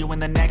everything. See you in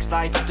the next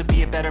life, have to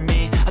be a better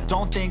me. I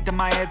don't think that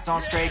my head's on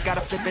straight,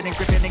 gotta flip it and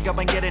grip it and go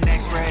and get an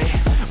x-ray.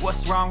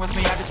 What's wrong with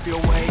me? I just feel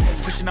weight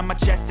pushing on my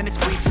chest and it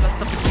squeezes till I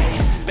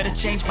suffocate. Better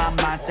change my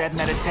mindset,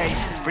 meditate.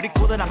 It's pretty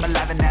cool that I'm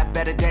alive and have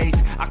better days.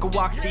 I could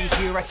walk, see,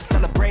 hear, I should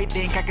celebrate.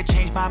 Think I could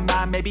change my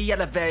mind, maybe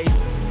elevate.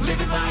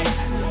 Living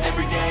life,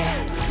 every day,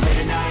 late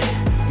at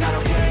night, not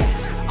okay.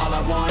 All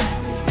I want,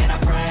 and I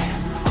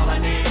pray, all I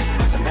need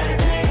are some better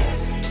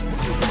days.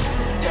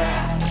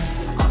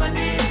 Yeah, all I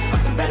need are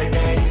some better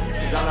days.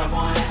 Is all I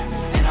want,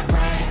 and I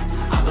pray,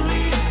 I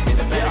believe in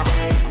the better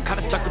days. I'm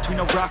kinda stuck between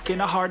a rock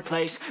and a hard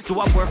place. Do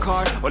I work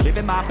hard or live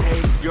at my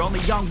pace? You're only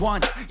young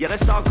once, yeah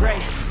that's all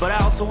great, but I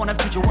also want a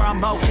future where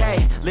I'm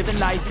okay. Living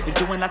life is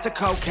doing lots of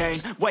cocaine.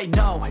 Wait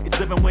no, it's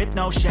living with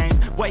no shame.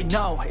 Wait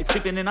no, it's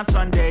sleeping in on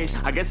Sundays.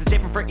 I guess it's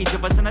different for each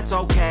of us and that's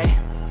okay.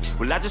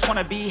 Well I just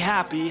wanna be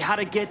happy, how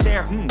to get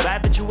there?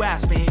 Glad that you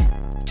asked me.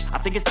 I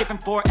think it's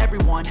different for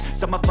everyone.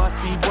 Some of us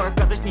need work,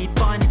 others need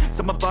fun.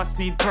 Some of us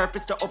need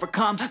purpose to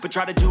overcome. But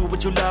try to do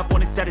what you love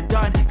when it's said and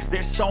done, cause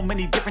there's so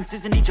many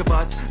differences in each of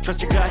us.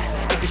 Trust your gut,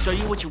 it can show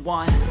you what you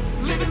want.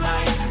 Living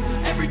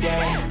life, every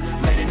day,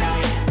 late at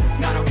night,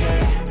 not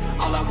okay.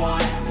 All I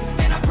want,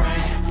 and I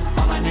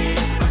pray, all I need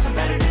are some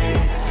better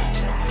days.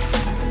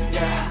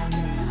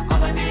 Yeah,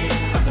 all I need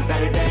are some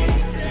better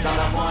days. Is all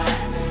I want,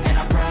 and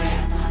I pray,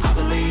 I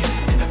believe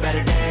in the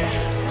better days.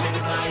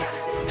 Living life,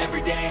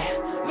 every day,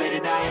 late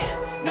at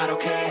night, not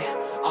okay.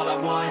 All I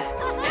want,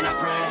 and I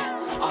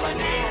pray, all I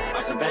need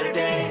are some better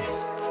days.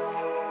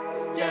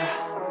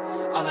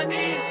 Yeah, all I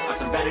need are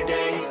some better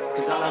days.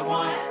 Cause all I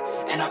want,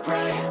 and I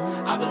pray,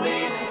 I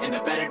believe in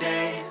the better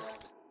days.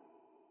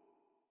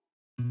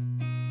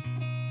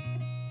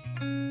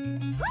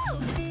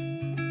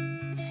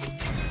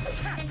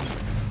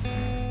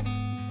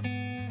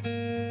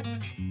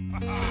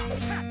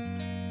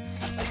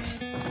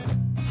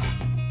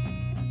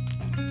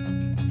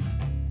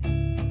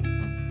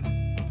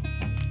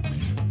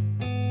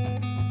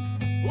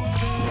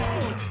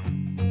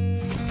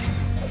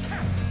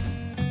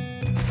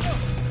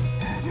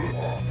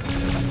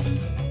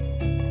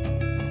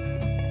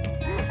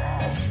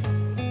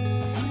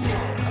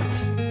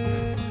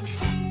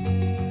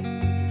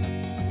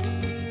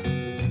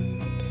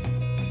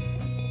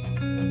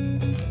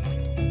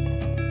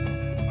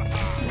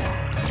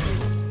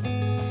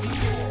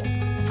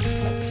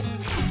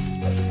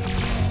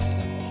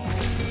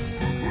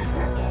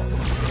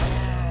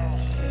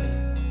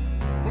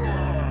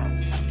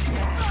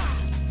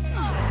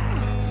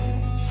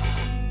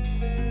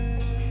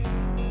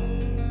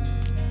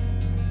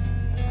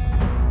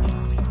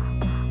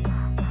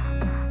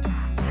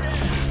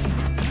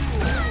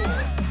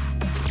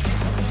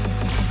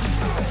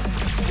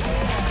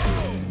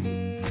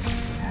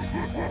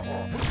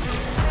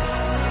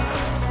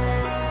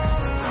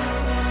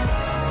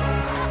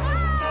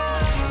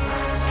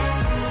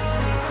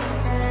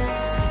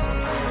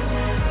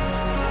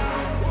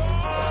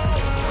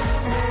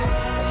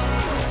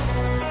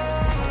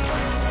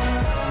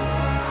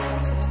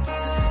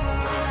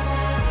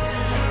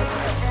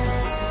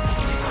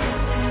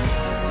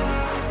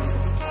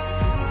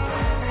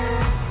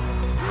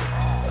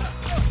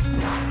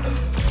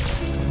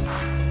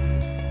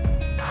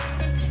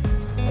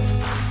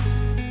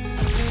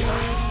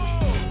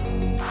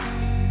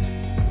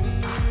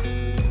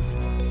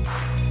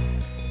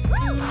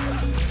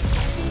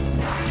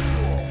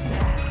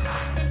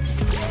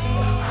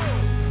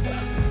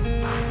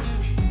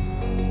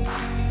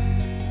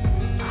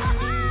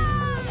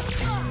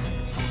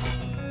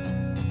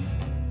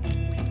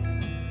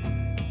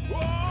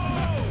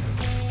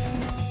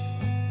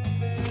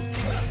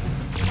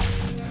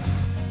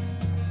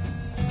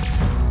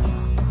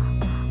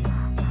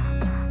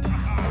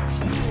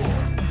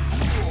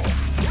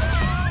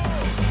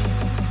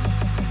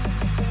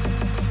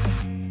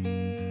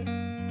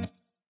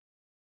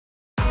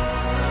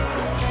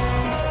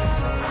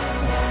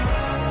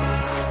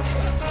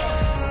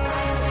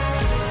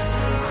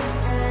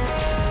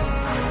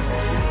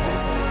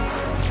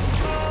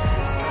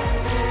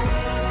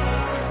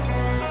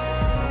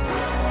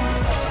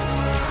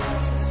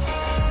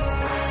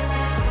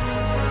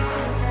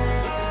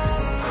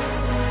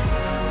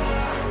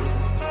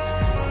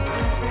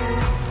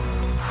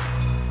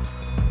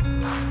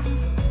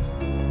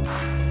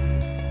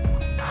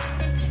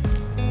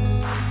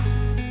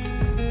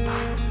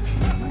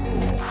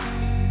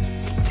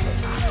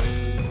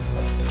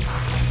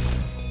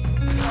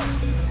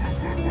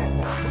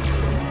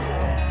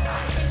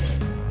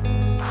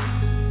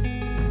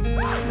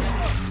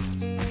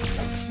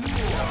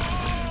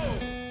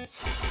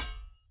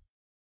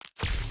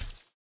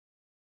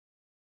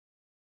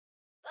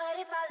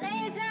 if I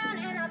lay down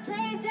and I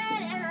play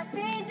dead and I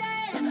stay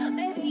dead,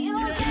 baby, you'll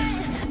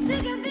get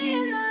sick of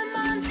being the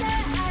monster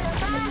out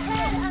of my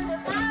head, under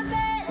my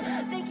bed,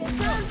 thinking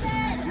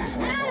something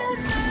out of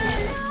my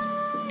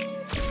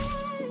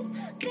nightmares,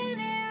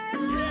 standing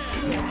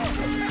right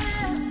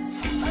there.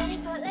 But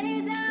if I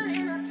lay down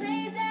and I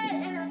play dead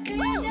and I stay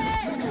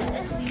dead,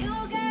 then will you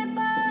get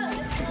bored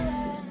of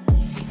killing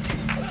me?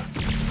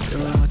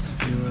 Silhouettes of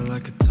you are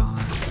like a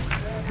taunt.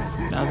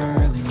 Never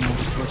really know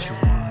just what you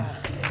want.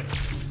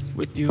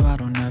 With you I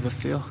don't ever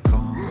feel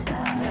calm.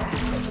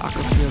 I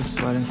can feel the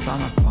sweat inside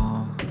my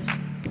palms.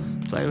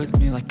 Play with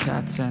me like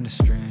cats and a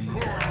string.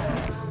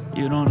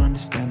 You don't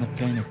understand the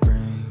pain it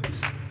brings.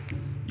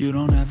 You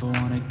don't ever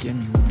wanna give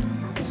me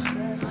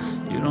wings.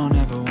 You don't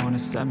ever wanna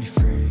set me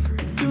free.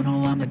 You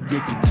know I'm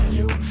addicted to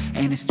you,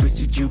 and it's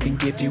twisted, you've been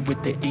gifted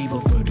with the evil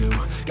voodoo.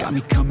 Got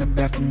me coming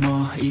back for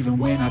more, even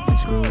when I've been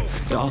screwed.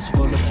 Dolls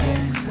full of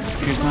pins,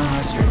 pierce my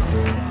heart straight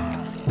through.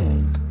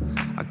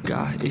 I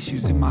got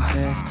issues in my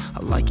head, I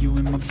like you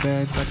in my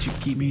bed, but you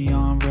keep me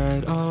on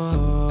red.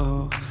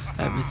 Oh,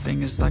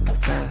 everything is like a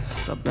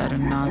test, I better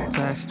not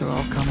text or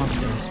I'll come up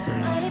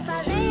desperate. But if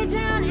I lay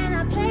down and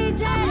I play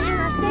dead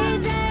and I stay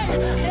dead,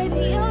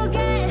 baby, you'll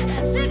get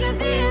sick of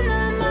being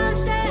the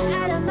monster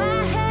out of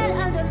my head,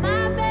 under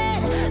my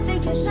bed,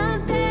 thinking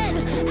something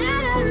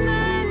out of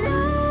my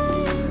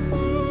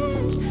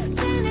nightmares,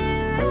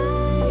 standing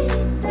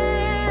right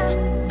there.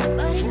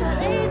 But if I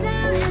lay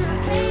down and I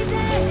play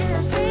dead and I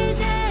stay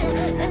dead,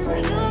 then will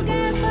you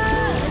get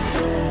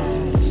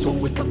bored? So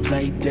if I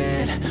play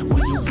dead,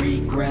 will you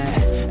regret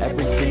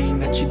everything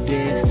that you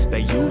did,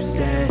 that you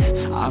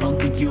said? I don't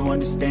think you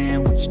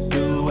understand what you're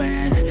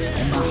doing,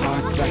 and my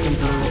heart's black and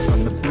blue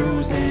from the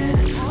bruising.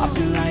 I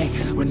feel like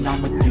when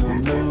I'm with you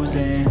I'm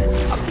losing.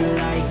 I feel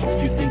like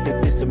you think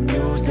that this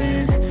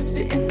amusing,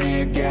 sitting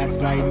there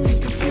gaslighting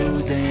and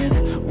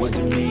confusing. Was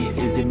it me?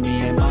 Is it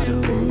me? Am I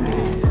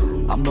deluded?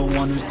 I'm the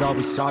one who's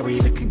always sorry,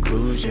 the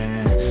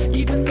conclusion.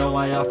 Even though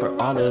I offer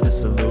all of the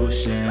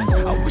solutions,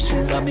 I wish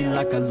you loved me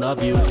like I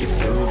love you, it's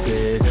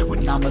stupid.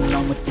 When I'm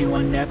alone with you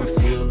I never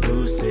feel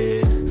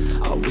lucid.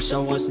 I wish I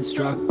wasn't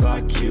struck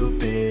by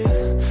Cupid.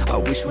 I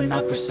wish when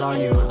I first saw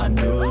you I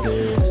knew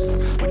this.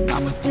 When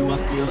I'm with you I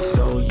feel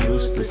so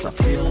useless, I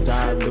feel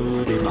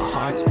diluted, my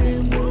heart's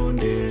been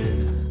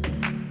wounded.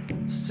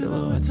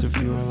 Silhouettes of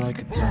you are like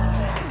a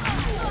taunt.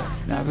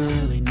 Never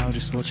really know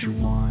just what you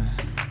want.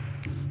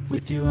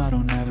 With you I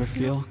don't ever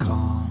feel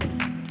calm.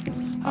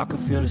 I can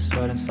feel the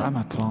sweat inside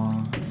my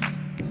palms.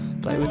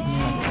 Play with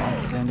me like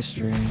cats and a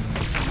string.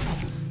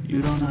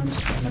 You don't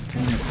understand the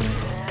pain it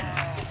brings.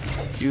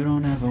 You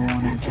don't ever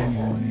wanna give me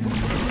wings.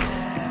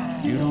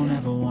 You don't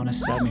ever wanna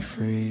set me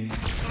free.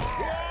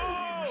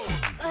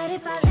 But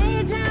if I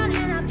lay down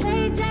and I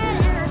play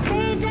dead and I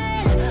stay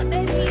dead,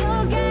 baby,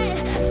 you'll get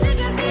sick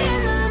of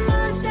being the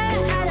monster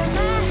out of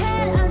my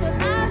head, under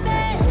my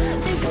bed,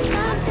 thinking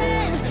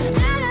something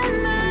out of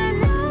my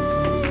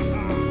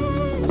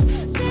nightmares,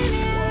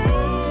 standing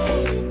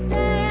right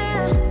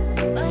there.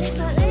 But if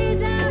I lay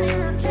down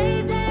and I play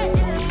dead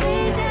and I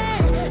stay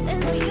dead, then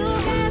will you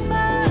get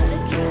bored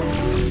of killing me?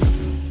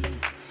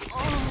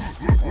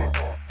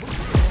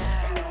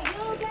 Then will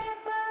you get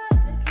bored of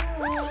killing me?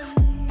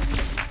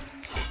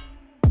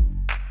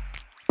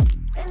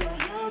 And will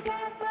you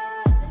get bored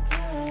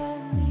of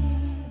killing me?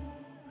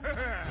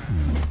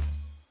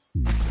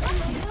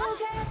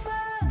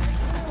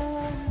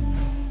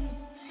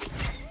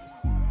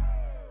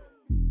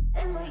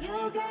 And will you get bored of killing me? And will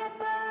you get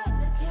bored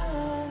of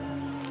killing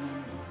me?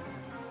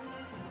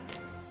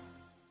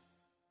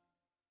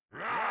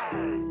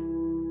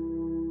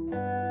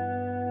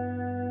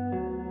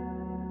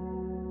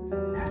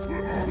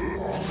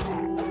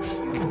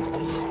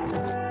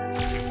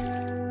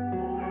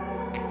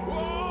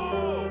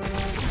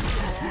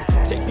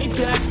 Take me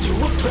back to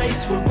a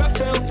place where I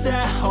felt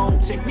at home.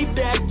 Take me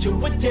back to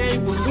a day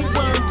when we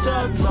weren't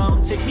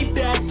alone. Take me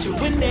back to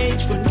an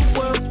age when the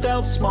world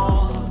felt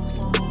small,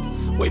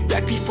 way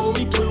back before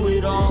we blew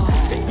it all.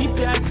 Take me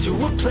back to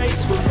a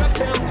place where I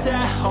felt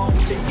at home.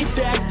 Take me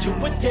back to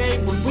a day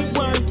when we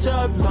weren't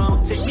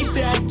alone. Take me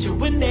back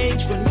to an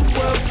age when the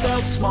world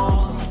felt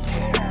small,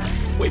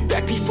 way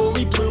back before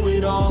we blew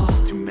it all.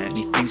 Too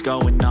many things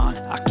going on,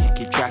 I can't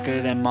keep track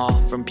of them all.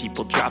 From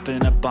people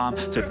dropping a bomb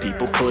to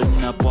people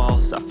putting up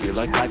walls. I feel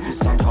like life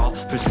is on hold,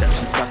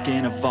 perception stuck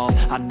in a vault.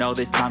 I know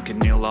that time can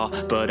heal all,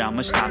 but how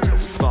much time till we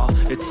fall?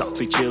 It's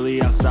awfully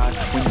chilly outside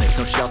when there's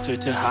no shelter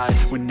to hide.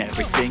 When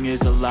everything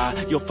is a lie,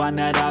 you'll find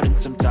that out in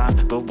some time.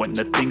 But when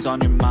the things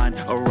on your mind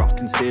are all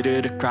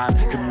considered a crime,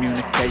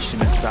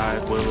 communication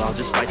aside, we'll all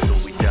just fight till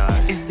we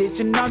die. Is this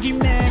an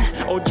argument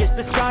or just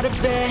the start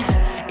of it?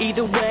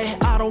 Either way,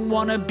 I don't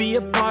wanna be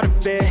a part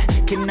of it.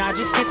 Can I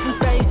just get some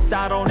space?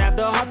 I don't have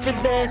the heart for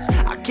this.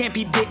 I can't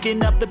be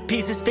picking up the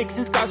pieces,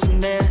 fixing scars from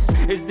this.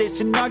 Is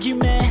this an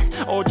argument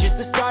or just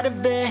the start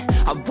of it?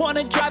 I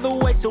wanna drive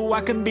away so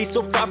I can be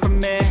so far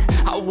from it.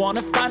 I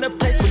wanna find a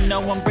place where no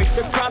one breaks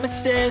their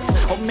promises,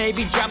 or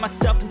maybe drown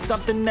myself in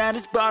something that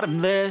is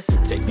bottomless.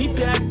 Take me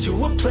back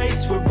to a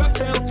place where I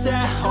felt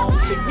at home.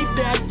 Take me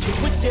back to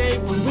a day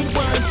when we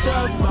weren't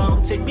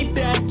alone. Take me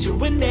back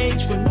to an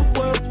age when the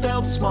world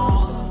felt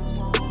small,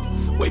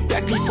 way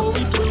back before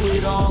we blew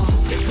it all.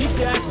 Take me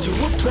back to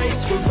a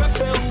place where I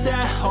felt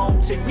at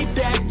home. Take me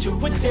back to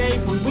a day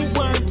when we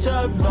weren't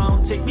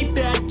alone. Take me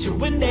back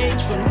to an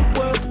age when the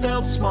world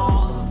felt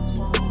small,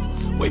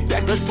 way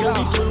back before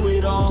we blew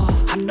it all.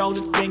 I know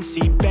that things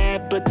seem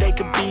bad, but they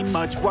could be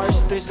much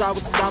worse. There's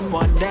always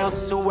someone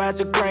else who has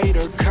a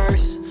greater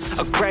curse,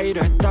 a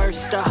greater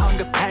thirst, a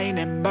hunger, pain,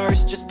 and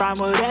mercy. Just find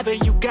whatever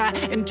you got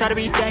and try to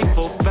be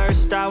thankful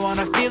first. I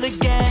wanna feel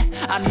again,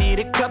 I need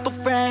a couple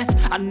friends.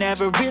 I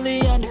never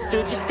really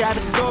understood just how the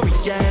story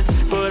ends,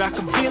 but I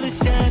can feel it's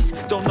tense,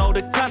 don't know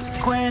the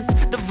consequence.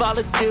 The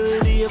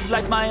volatility of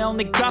life, my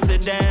only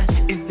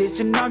confidence. Is this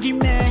an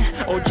argument,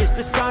 or just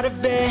the start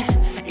of it?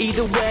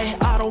 Either way,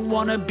 I don't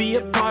wanna be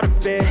a part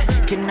of it.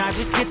 Can I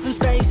just get some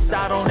space?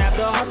 I don't have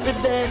the heart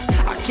for this.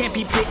 I can't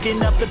be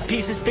picking up the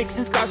pieces,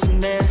 fixing scars from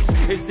this.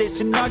 Is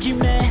this an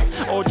argument,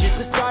 or just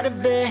the start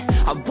of it?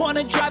 I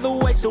wanna drive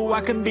away so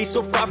I can be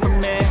so far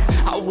from it.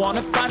 I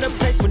wanna find a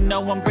place where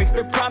no one breaks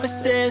their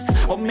promises,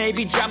 or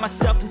maybe drown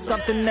myself in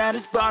something that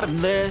is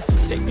bottomless.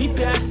 Take me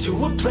back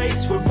to a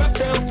place where I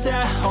felt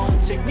at home.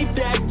 Take me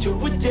back to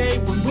a day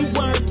when we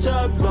weren't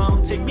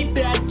alone. Take me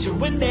back to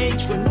an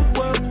age when the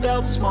world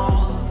felt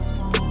small,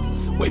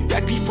 way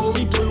back before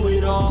we blew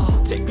it all.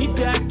 Take me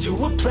back to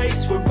a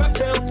place where I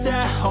felt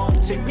at home.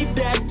 Take me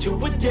back to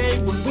a day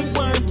when we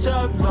weren't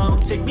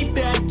alone. Take me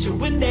back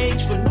to an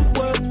age when the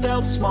world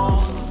felt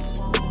small,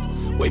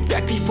 way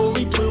back before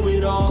we blew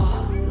it all.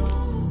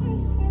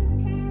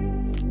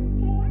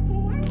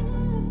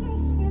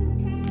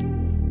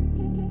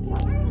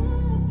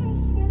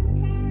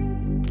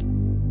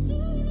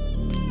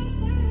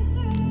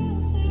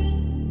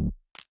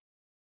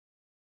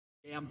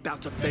 I'm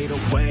about to fade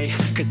away,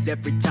 cause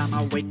every time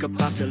I wake up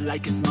I feel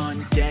like it's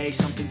Monday.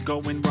 Something's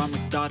going wrong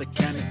with all the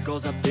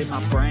chemicals up in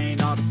my brain.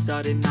 All of a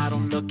sudden I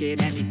don't look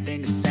at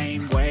anything the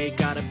same way.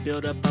 Gotta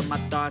build up of my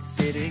thoughts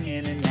sitting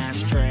in an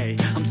ashtray.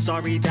 I'm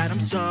sorry that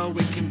I'm so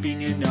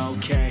inconvenient,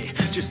 okay?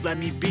 Just let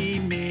me be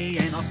me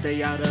and I'll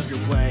stay out of your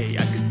way.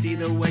 I can see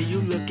the way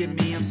you look at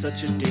me, I'm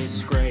such a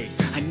disgrace.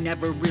 I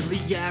never really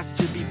asked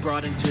to be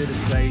brought into this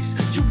place.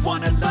 You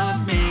wanna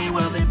love me?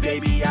 Well then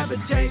baby have a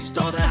taste.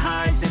 All the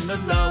highs and the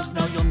lows,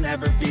 no you'll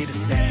never be the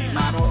same.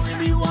 I don't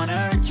really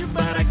wanna hurt you,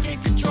 but I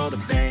can't control the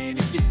pain.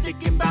 If you're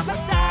sticking by my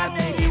side,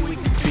 maybe we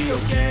could be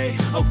okay.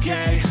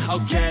 Okay,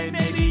 okay,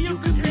 maybe you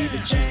could be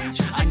the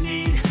change I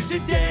need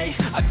today.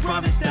 I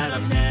promise that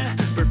I've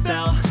never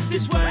felt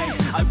this way.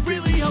 I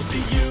really hope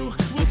that you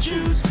will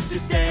choose to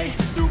stay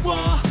through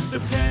all the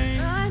pain.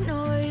 I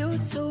know you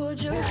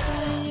told your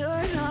friend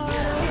you're not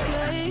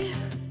okay,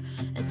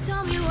 and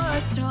tell me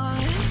what's wrong,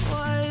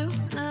 why you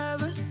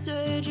never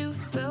said you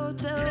felt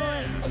that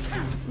way.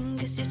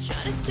 Guess you're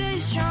trying to stay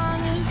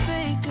strong and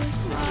fake a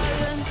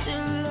smile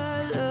until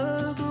I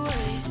look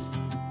away.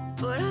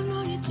 But I've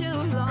known you too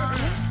long,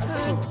 it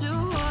hurts to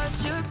watch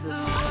your blue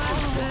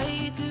eyes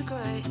fade to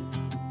gray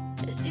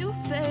as you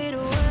fade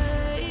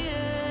away,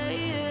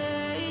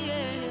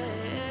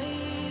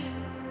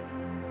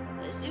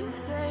 as you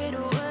fade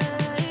away,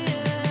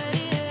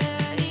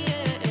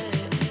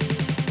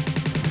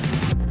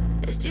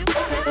 as you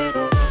fade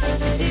away.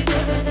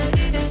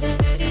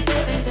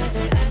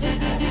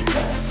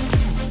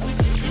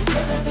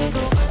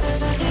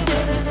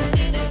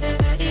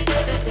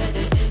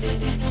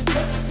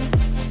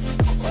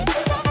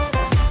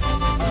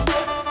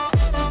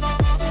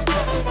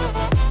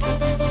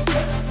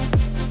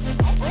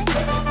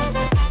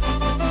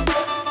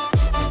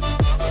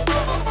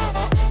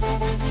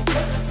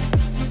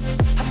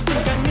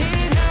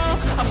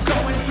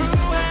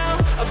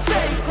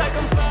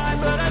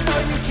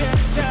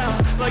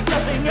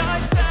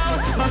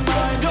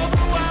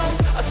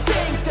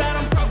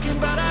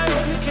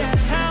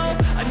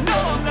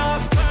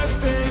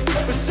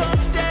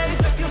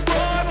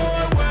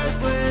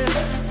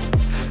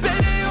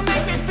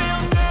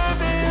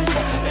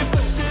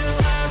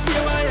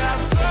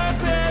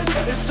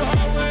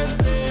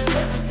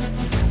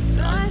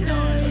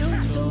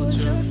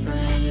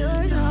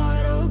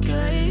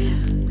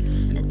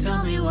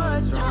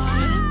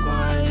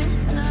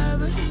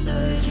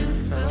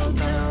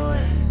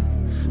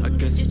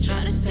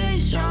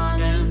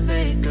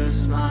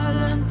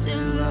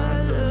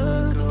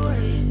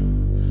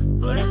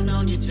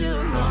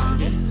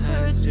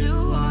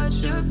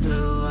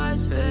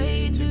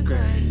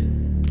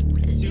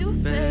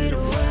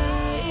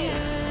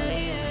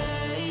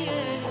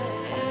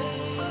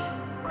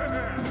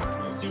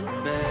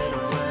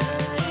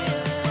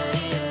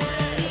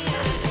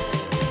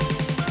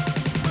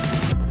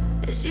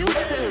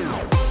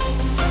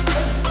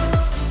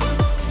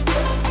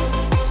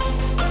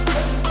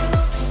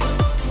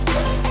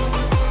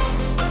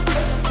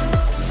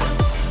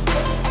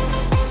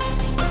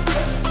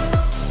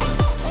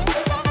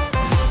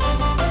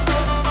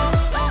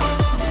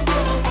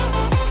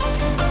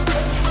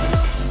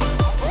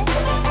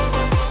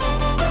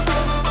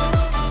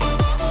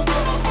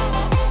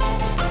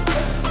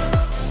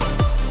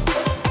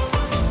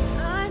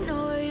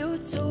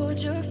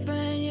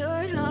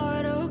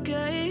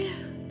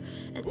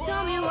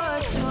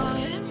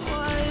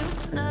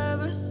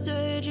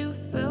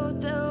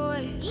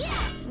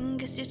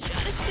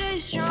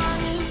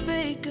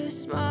 fake a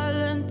smile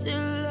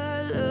until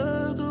I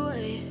look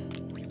away.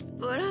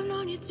 But I've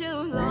known you too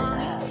long,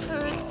 it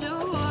hurts to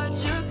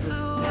watch your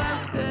blue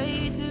eyes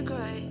fade to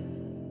gray.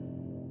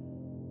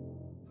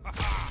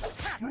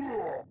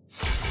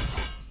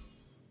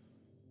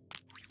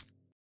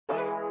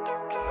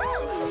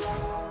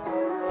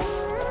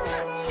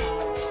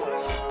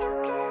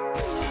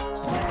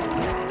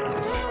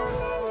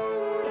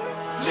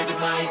 Living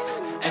life,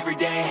 every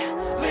day,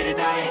 late at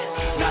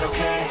night, not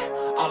okay.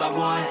 All I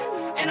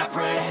want, and I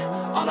pray,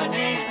 all I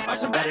need are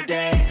some better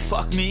days.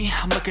 Fuck me,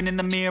 I'm looking in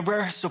the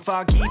mirror, so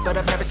foggy, but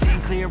I've never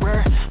seen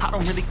clearer. I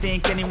don't really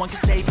think anyone can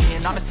save me,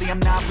 and honestly I'm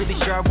not really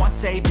sure I want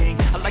saving.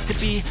 I like to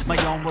be my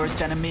own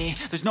worst enemy.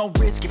 There's no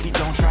risk if you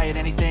don't try at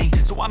anything,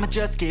 so I'ma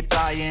just keep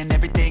buying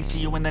everything. See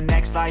you in the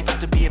next life, have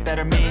to be a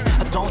better me.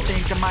 I don't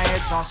think that my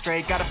head's on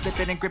straight, gotta flip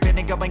it and grip it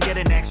and go and get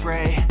an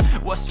x-ray.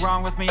 What's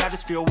wrong with me? I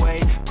just feel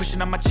weight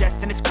pushing on my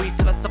chest and it squeezes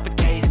till I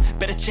suffocate.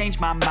 Better change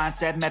my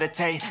mindset,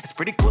 meditate. It's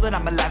pretty cool that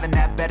I'm alive and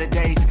have better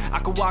days. I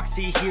could walk,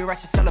 see, hear, I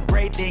should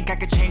celebrate. Think I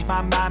could change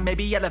my mind,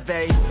 maybe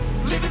elevate.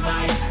 Living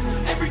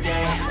life, every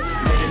day,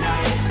 late at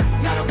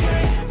night, not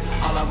okay.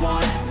 All I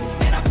want,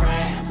 and I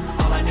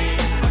pray, all I need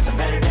are some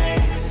better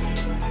days.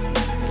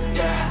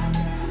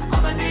 Yeah,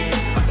 all I need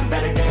are some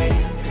better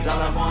days. Cause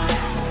all I want,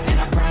 and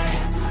I pray,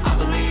 I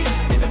believe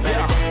in the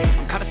better days.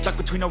 I'm kinda stuck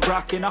between a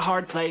rock and a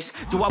hard place.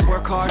 Do I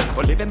work hard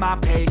or live at my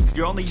pace?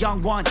 You're only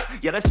young once,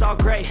 yeah that's all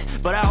great,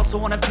 but I also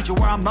want a future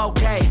where I'm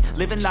okay.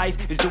 Living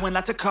life is doing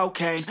lots of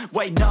cocaine.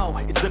 Wait no,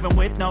 it's living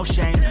with no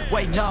shame.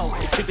 Wait no,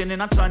 it's sleeping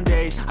in on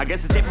Sundays. I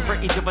guess it's different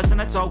for each of us and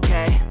that's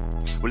okay.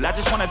 Well I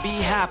just wanna be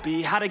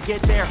happy, how to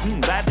get there?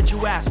 Glad that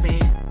you asked me.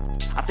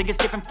 I think it's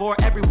different for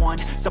everyone.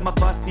 Some of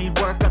us need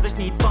work, others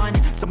need fun.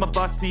 Some of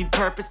us need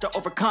purpose to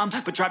overcome.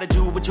 But try to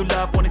do what you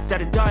love when it's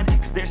said and done.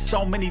 Cause there's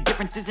so many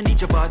differences in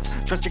each of us.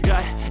 Trust your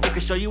gut, it can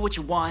show you what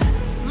you want.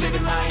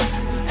 Living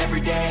life, every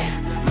day,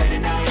 late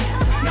at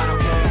night, not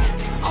okay.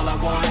 All I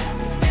want,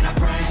 and I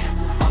pray,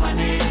 all I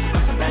need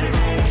are some better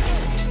days.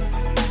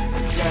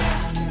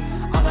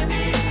 Yeah, all I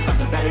need are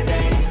some better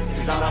days.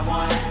 Cause all I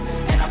want,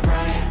 and I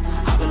pray,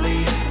 I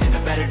believe in the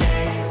better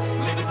days.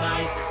 Living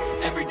life,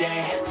 every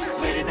day,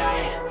 late at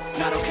night,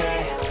 not okay.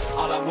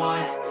 All I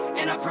want,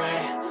 and I pray,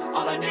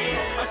 all I need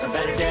are some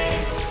better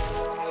days.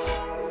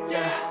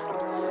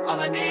 Yeah, all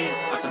I need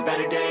are some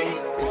better days.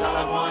 Cause all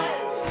I want,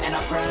 and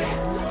I pray,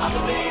 I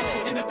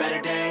believe in the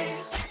better days.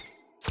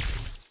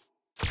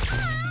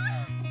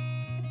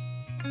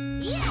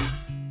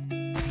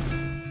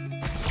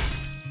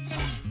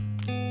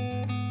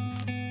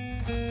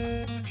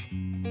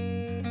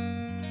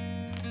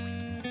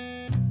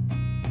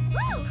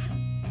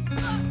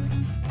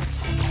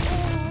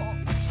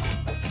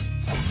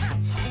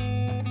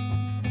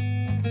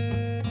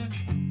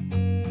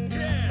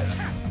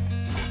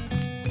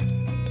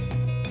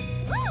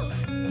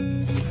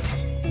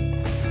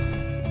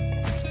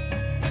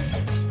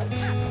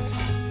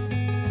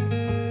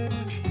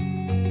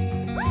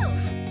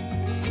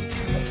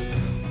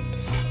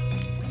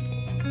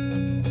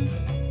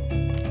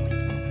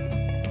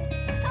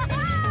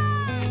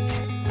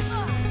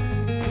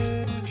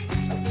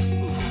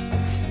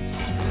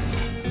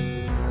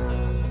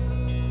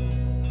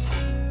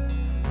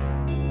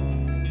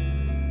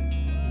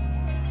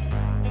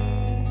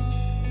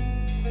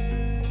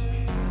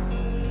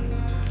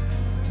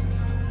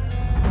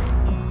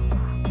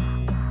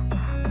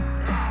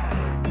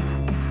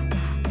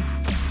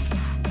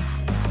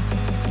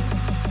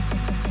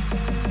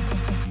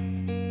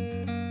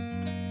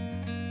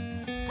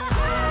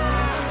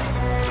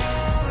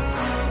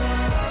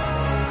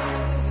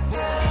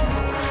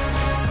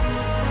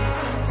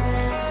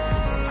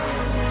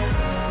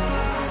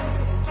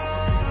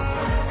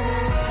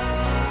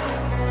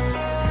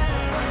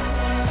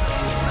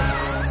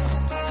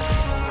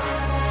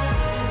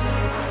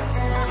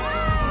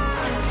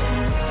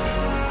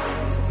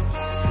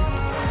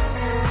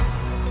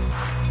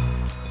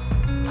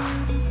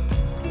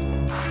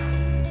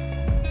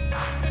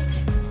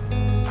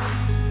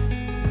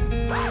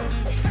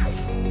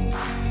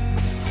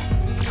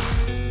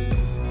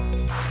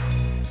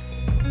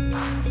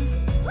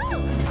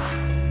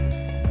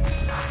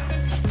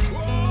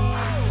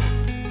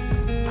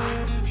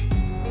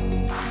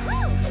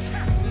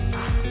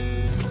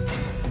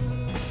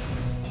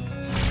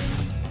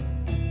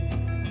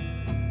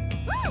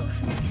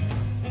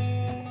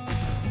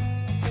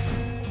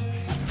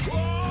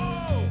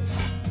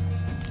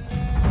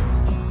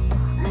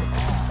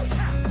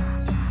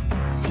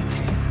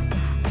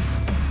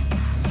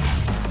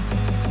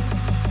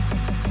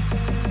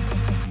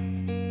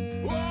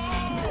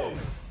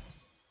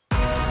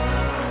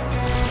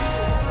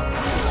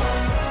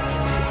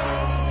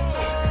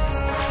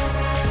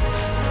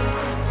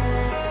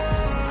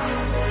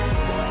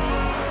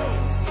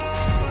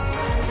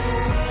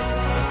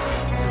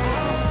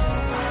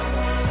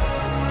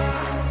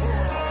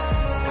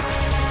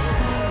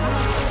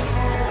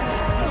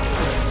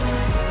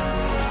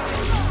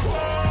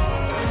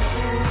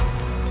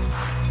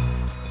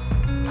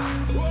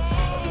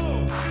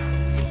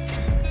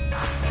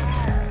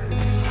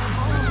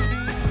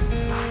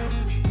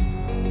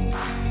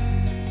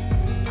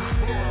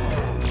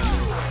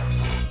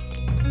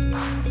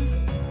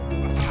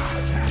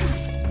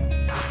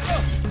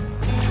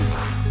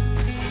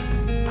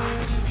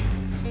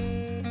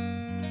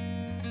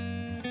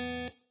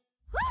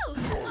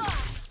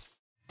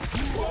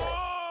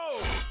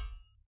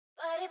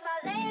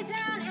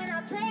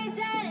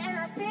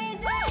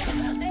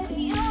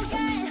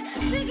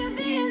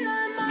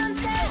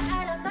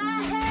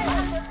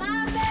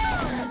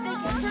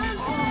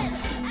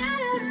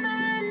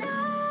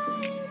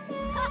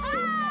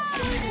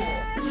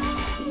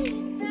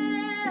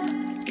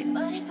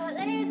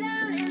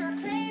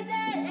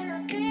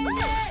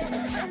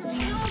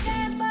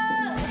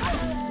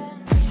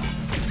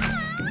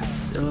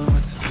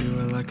 Silhouettes of you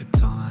are like a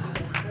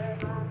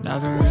taunt.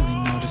 Never really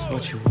know just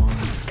what you want.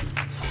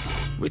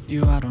 With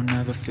you I don't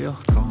ever feel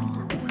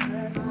calm.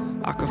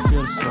 I can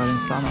feel the sweat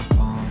inside my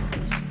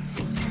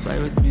palms.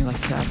 Play with me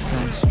like cats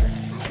and a string.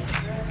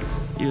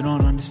 You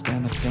don't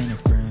understand the pain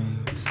it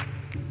brings.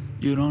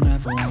 You don't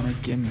ever wanna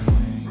give me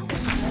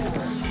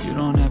wings. You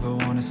don't ever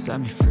wanna set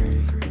me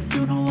free.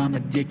 You know I'm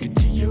addicted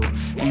to you,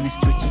 and it's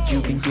twisted,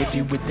 you've been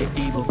gifted with the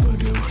evil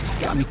voodoo.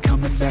 Got me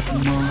coming back for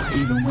more,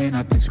 even when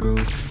I've been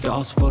screwed.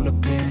 Dolls full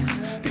of pins,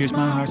 pierce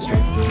my heart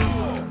straight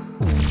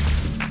through.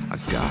 I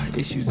got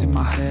issues in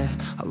my head,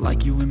 I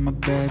like you in my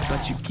bed,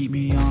 but you keep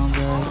me on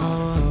red.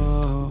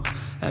 Oh,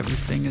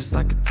 everything is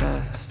like a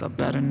test, I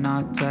better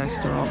not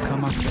text or I'll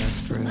come off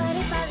desperate. But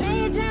if I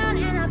lay down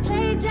and I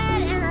play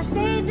dead and I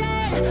stay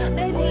dead,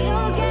 baby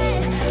you'll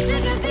get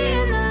sick of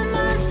being the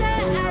monster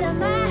out of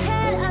my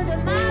head, under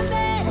my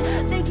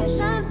bed, thinking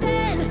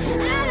something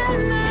out of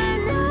my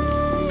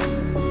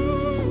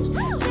nightmares,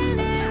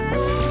 standing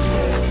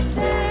right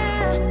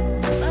there.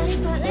 But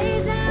if I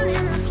lay down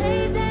and I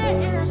play dead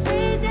and I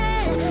stay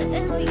dead,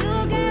 then will you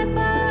get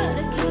bored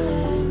of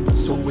killing?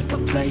 So if I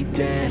play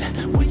dead,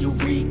 will you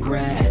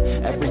regret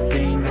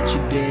everything that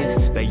you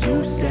did, that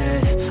you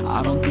said?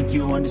 I don't think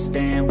you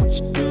understand what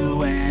you're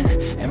doing,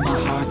 and my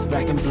heart's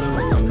black and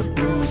blue from the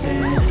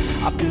bruising.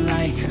 I feel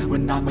like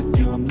when I'm with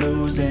you I'm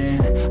losing.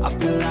 I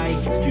feel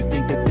like you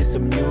think that this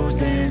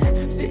amusing,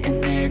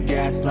 sitting there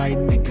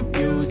gaslighting and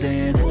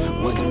confusing.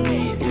 Was it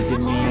me? Is it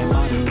me? Am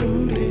I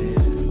deluded?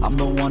 I'm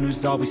the one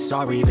who's always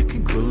sorry, the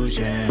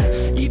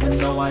conclusion, even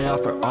though I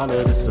offer all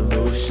of the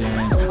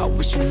solutions. I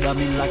wish you loved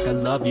me like I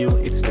love you,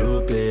 it's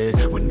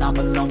stupid. When I'm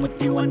alone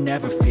with you I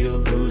never feel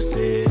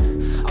lucid.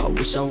 I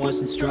wish I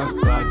wasn't struck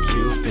by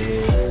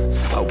Cupid.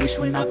 I wish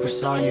when I first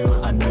saw you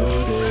I knew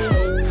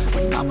this.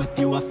 When I'm with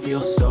you I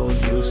feel so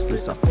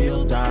useless, I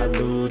feel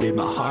diluted,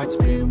 my heart's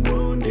been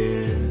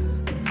wounded.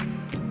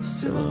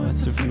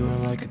 Silhouettes of you are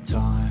like a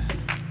taunt.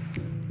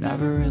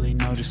 Never really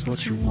know just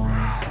what you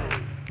want.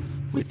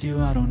 With you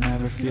I don't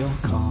ever feel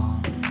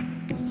calm.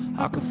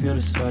 I can feel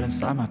the sweat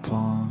inside my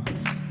palms.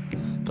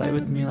 Play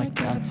with me like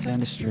cats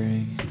and a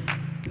string.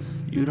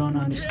 You don't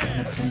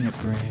understand the pain it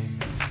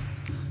brings.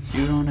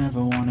 You don't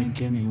ever wanna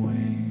give me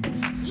wings.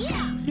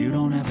 You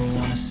don't ever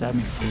wanna set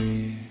me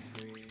free.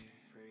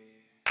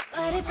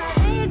 But if I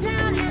lay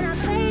down and I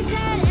play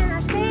dead and I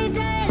stay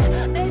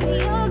dead,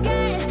 baby you'll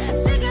get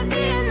sick of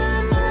being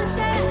the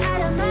monster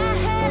out of my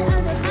head,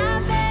 under my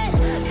bed,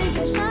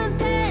 thinking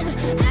something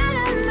out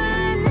of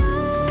my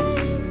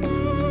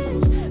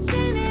nightmares,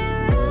 standing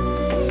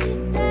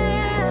right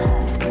there.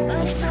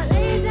 But if I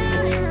lay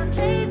down and I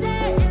play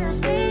dead and I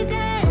stay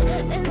dead,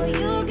 then will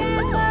you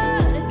get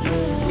bored of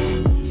killing me?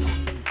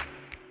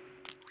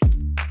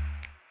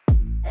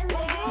 Then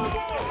will you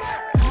get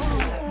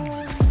bored?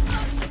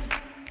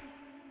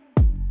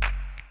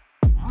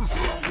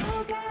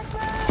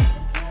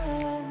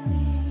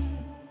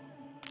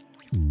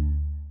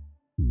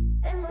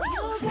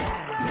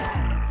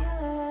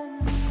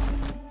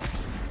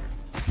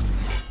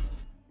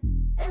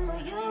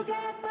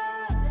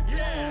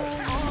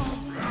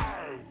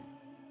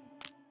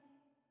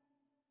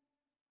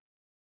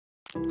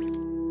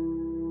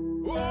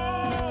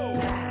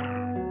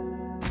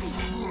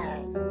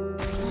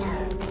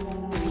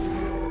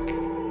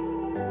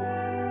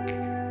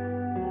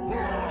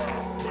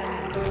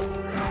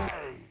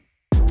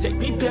 Take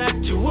me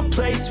back to a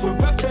place where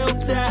I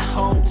felt at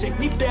home. Take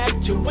me back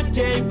to a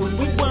day when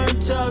we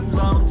weren't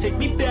alone. Take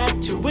me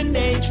back to an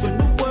age when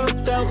the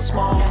world felt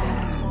small.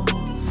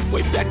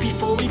 Way back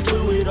before we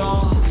blew it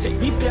all. Take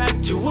me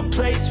back to a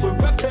place where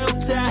I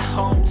felt at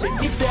home. Take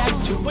me back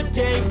to a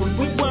day when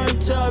we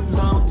weren't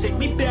alone. Take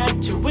me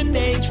back to an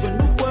age when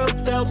the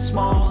world felt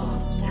small.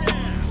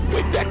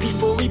 Way back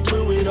before we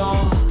blew it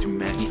all. Too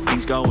many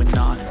things going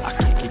on, I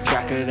can't keep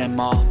track of them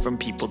all. From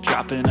people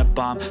dropping a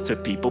bomb to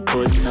people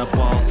putting up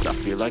walls. I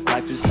feel like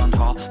life is on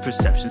hold,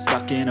 perception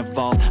stuck in a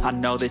vault. I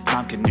know that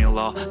time can heal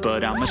all,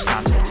 but how much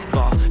time till we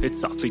fall?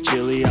 It's awfully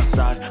chilly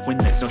outside, when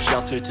there's no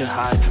shelter to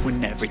hide.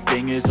 When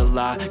everything is a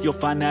lie, you'll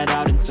find that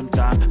out in some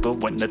time. But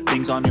when the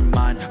things on your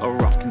mind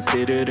are all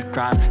considered a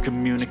crime,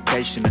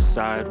 communication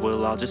aside,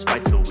 we'll all just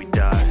fight till we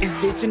die. Is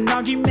this an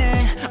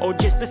argument, or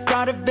just the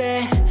start of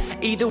it?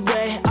 Either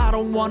way, I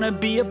don't wanna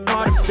be a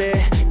part of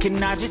it.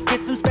 Can I just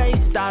get some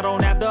space? I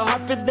don't have the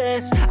heart for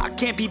this. I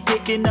can't be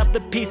picking up the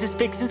pieces,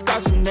 fixing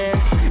scars from this.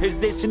 Is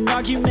this an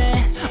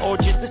argument, or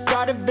just the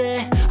start of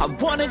it? I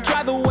wanna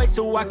drive away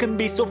so I can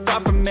be so far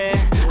from it.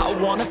 I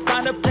wanna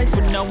find a place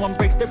where no one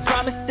breaks their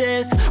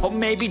promises, or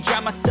maybe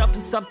drown myself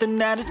in something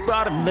that is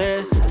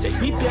bottomless. Take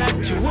me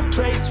back to a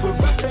place where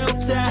I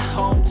felt at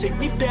home. Take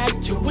me back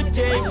to a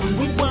day when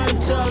we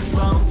weren't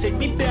alone. Take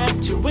me back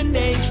to an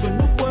age when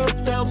the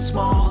world felt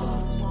small.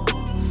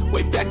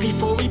 Way back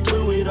before we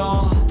blew it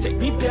all. Take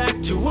me back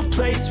to a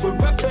place where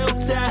I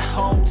felt at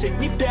home. Take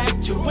me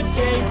back to a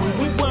day when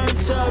we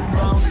weren't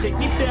alone. Take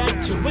me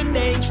back to an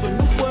age when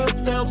the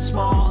world felt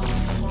small.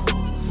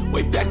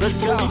 way back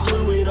before we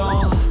blew it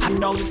all. I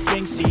know that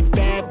things seem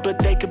bad, but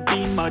they could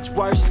be much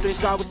worse.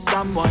 There's always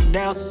someone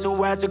else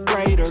who has a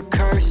greater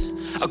curse,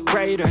 a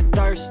greater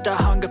thirst, a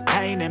hunger,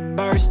 pain, and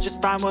mercy.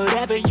 Just find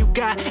whatever you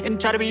got and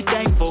try to be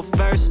thankful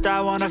first.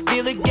 I wanna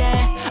feel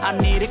again, I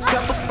need a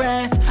couple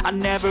friends. I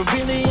never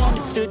really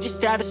understood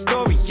just how the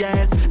story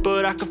ends,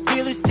 but I can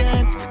feel it's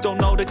tense, don't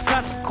know the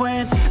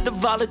consequence. The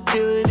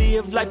volatility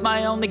of life,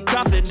 my only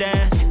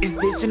confidence. Is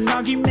this an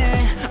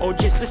argument, or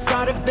just the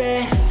start of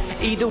it?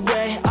 Either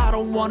way, I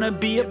don't wanna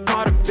be a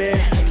part of it.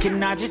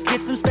 Can I just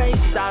get some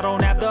space? I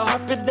don't have the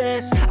heart for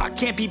this. I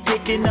can't be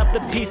picking up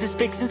the pieces,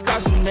 fixing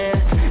scars from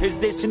this. Is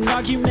this an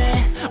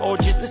argument, or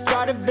just the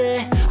start of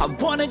it? I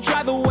wanna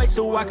drive away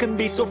so I can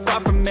be so far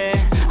from it.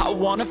 I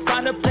wanna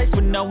find a place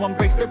where no one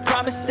breaks their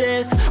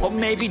promises, or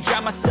maybe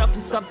drown myself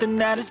in something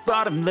that is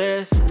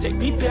bottomless. Take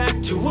me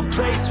back to a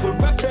place where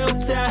I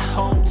felt at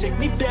home. Take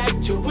me back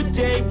to a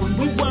day when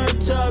we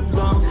weren't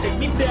alone. Take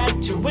me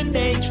back to an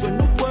age when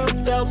the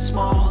world felt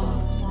small,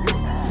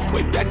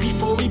 way back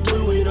before we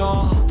blew it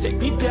all.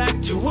 Take me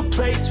back to a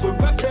place where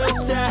I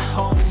felt at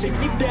home. Take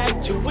me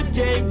back to a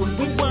day when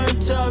we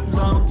weren't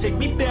alone. Take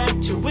me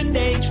back to an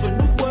age when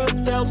the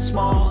world felt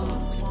small,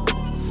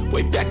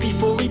 way back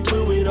before we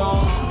blew it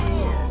all.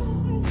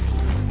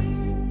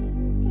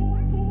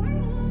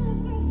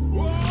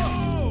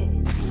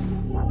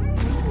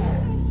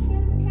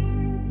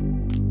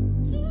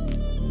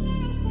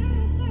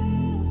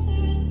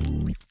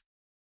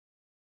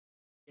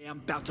 I'm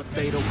about to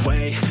fade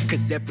away,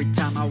 cause every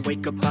time I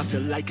wake up I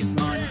feel like it's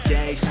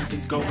Monday.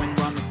 Something's going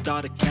wrong with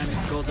all the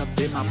chemicals up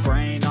in my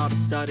brain. All of a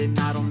sudden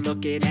I don't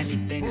look at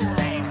anything the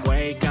same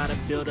way. Gotta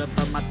build up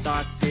of my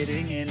thoughts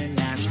sitting in an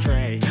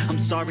ashtray. I'm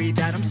sorry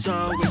that I'm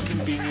so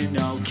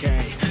inconvenient,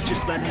 okay?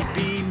 Just let me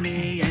be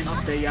me and I'll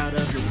stay out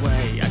of your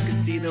way. I can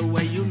see the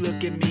way you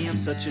look at me, I'm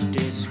such a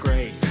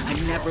disgrace. I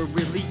never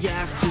really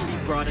asked to be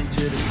brought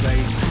into this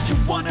place. You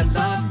wanna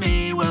love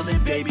me? Well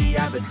then baby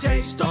I have a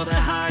taste. All the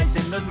highs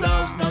and the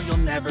lows, no you'll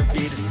never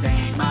be the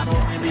same. I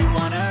don't really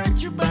wanna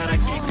hurt you, but I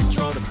can't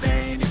control the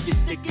pain. If you're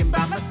sticking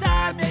by my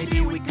side,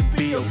 maybe we could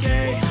be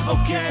okay.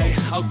 Okay,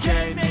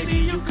 okay, maybe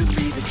you could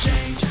be the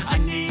change I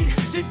need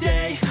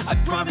today. I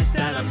promise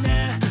that I've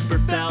never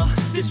felt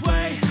this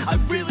way. I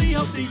really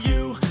hope that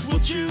you will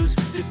choose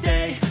to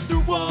stay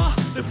through all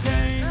the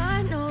pain.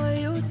 I know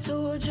you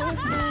told your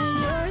friend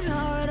you're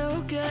not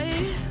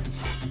okay,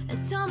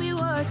 and tell me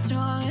what's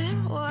wrong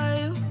and why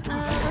you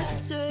never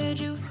said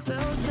you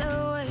felt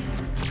that way.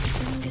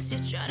 Guess you're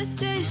trying to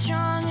stay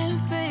strong and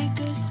fake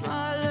a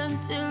smile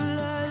until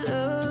I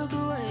look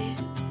away.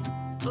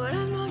 But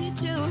I've known you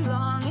too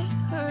long, it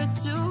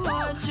hurts to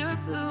watch your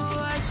blue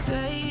eyes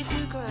fade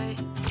to gray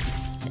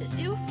as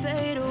you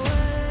fade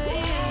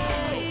away.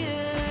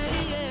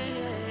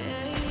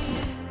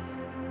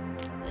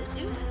 As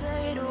you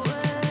fade away.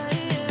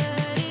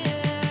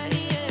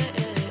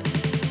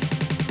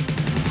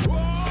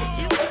 As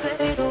you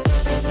fade away.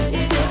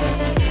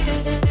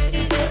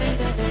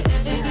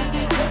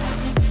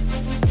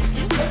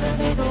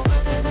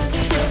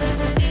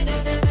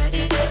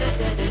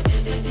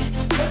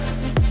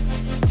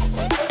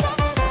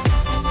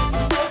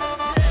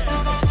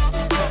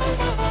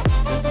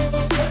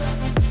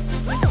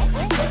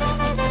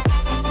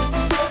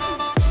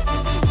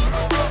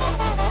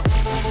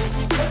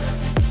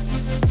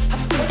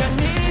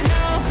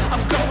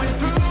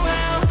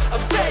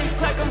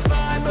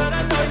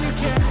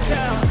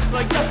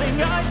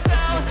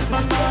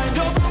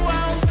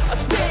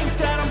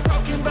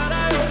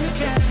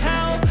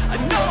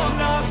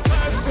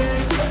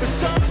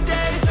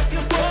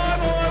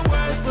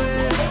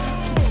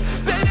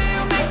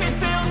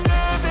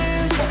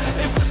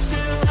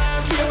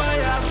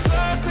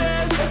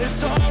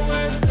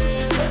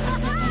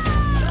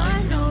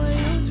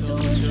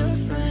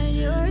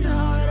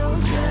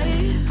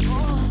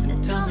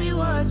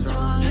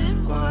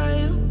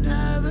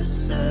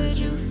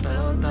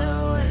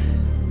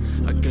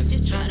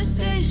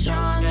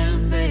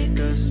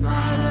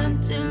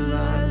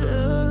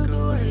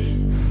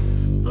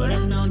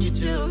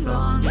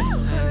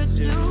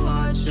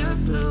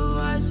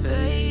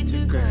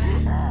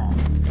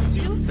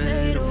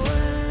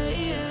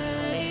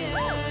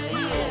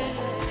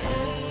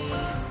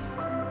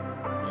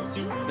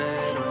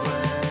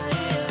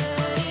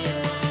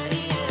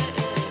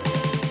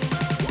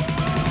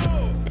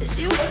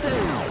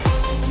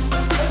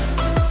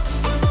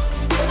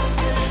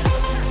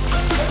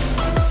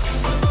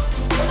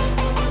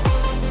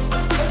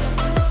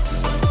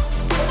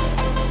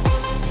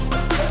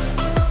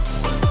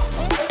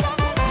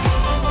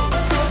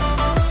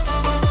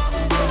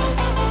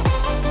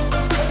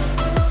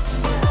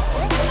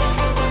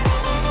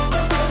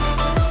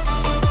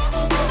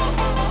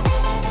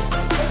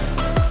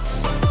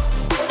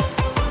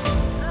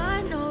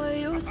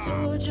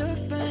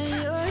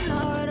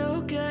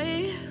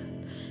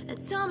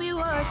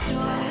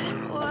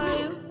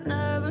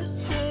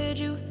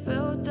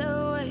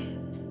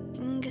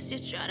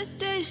 Try to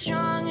stay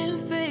strong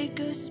and fake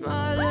a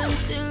smile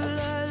until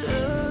I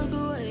look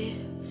away.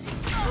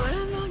 But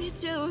I've known you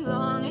too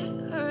long,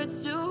 it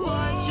hurts to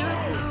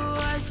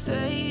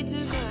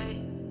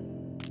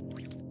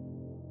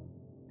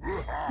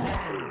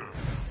Living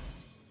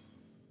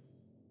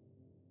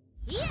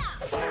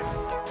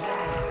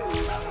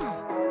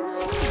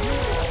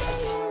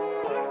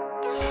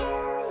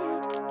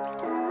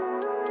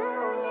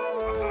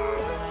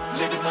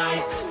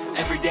life,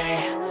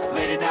 everyday,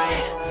 late at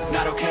night,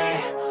 not okay.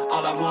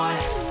 All I want,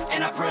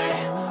 and I pray,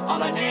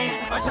 all I need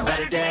are some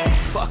better days.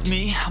 Fuck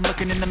me, I'm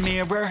looking in the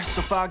mirror,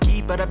 so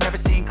foggy, but I've never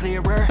seen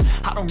clearer.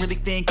 I don't really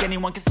think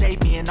anyone can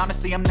save me, and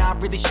honestly I'm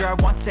not really sure I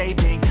want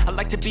saving. I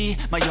like to be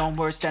my own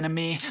worst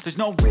enemy. There's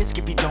no risk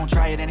if you don't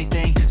try at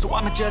anything, so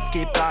I'ma just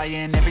keep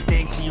buying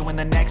everything. See you in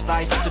the next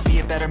life, have to be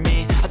a better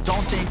me. I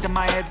don't think that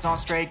my head's on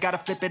straight, gotta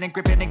flip it and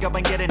grip it and go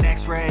and get an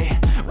x-ray.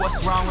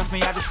 What's wrong with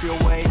me? I just feel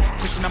weight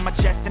pushing on my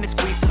chest and it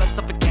squeezes till I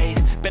suffocate.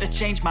 Better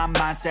change my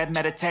mindset,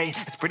 meditate.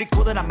 It's pretty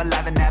cool that I'm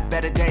alive and have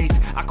better days.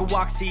 I could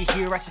walk, see,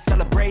 hear, I should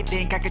celebrate.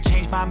 Think I could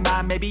change my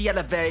mind, maybe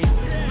elevate.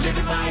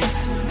 Living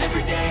life,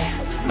 every day,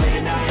 late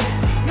at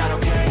night, not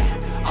okay.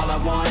 All I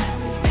want,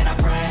 and I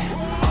pray,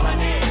 all I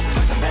need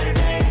are some better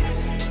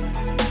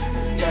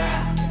days.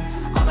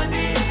 Yeah, all I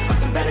need are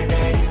some better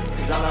days.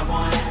 Cause all I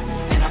want,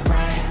 and I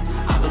pray,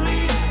 I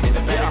believe in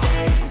the better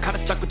days. Kinda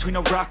stuck between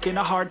a rock and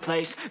a hard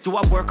place. Do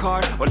I work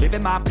hard or live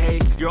at my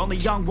pace? You're only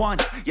young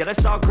once, yeah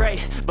that's all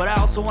great, but I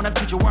also want a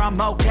future where I'm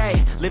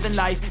okay. Living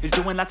life is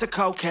doing lots of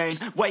cocaine.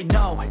 Wait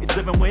no, it's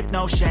living with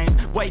no shame.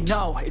 Wait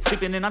no, it's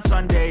sleeping in on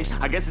Sundays.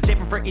 I guess it's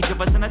different for each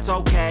of us and that's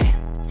okay.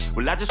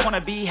 Well I just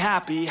wanna be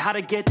happy, how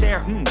to get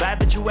there? Glad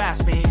that you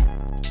asked me.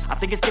 I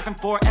think it's different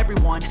for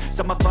everyone.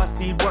 Some of us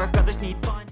need work, others need fun.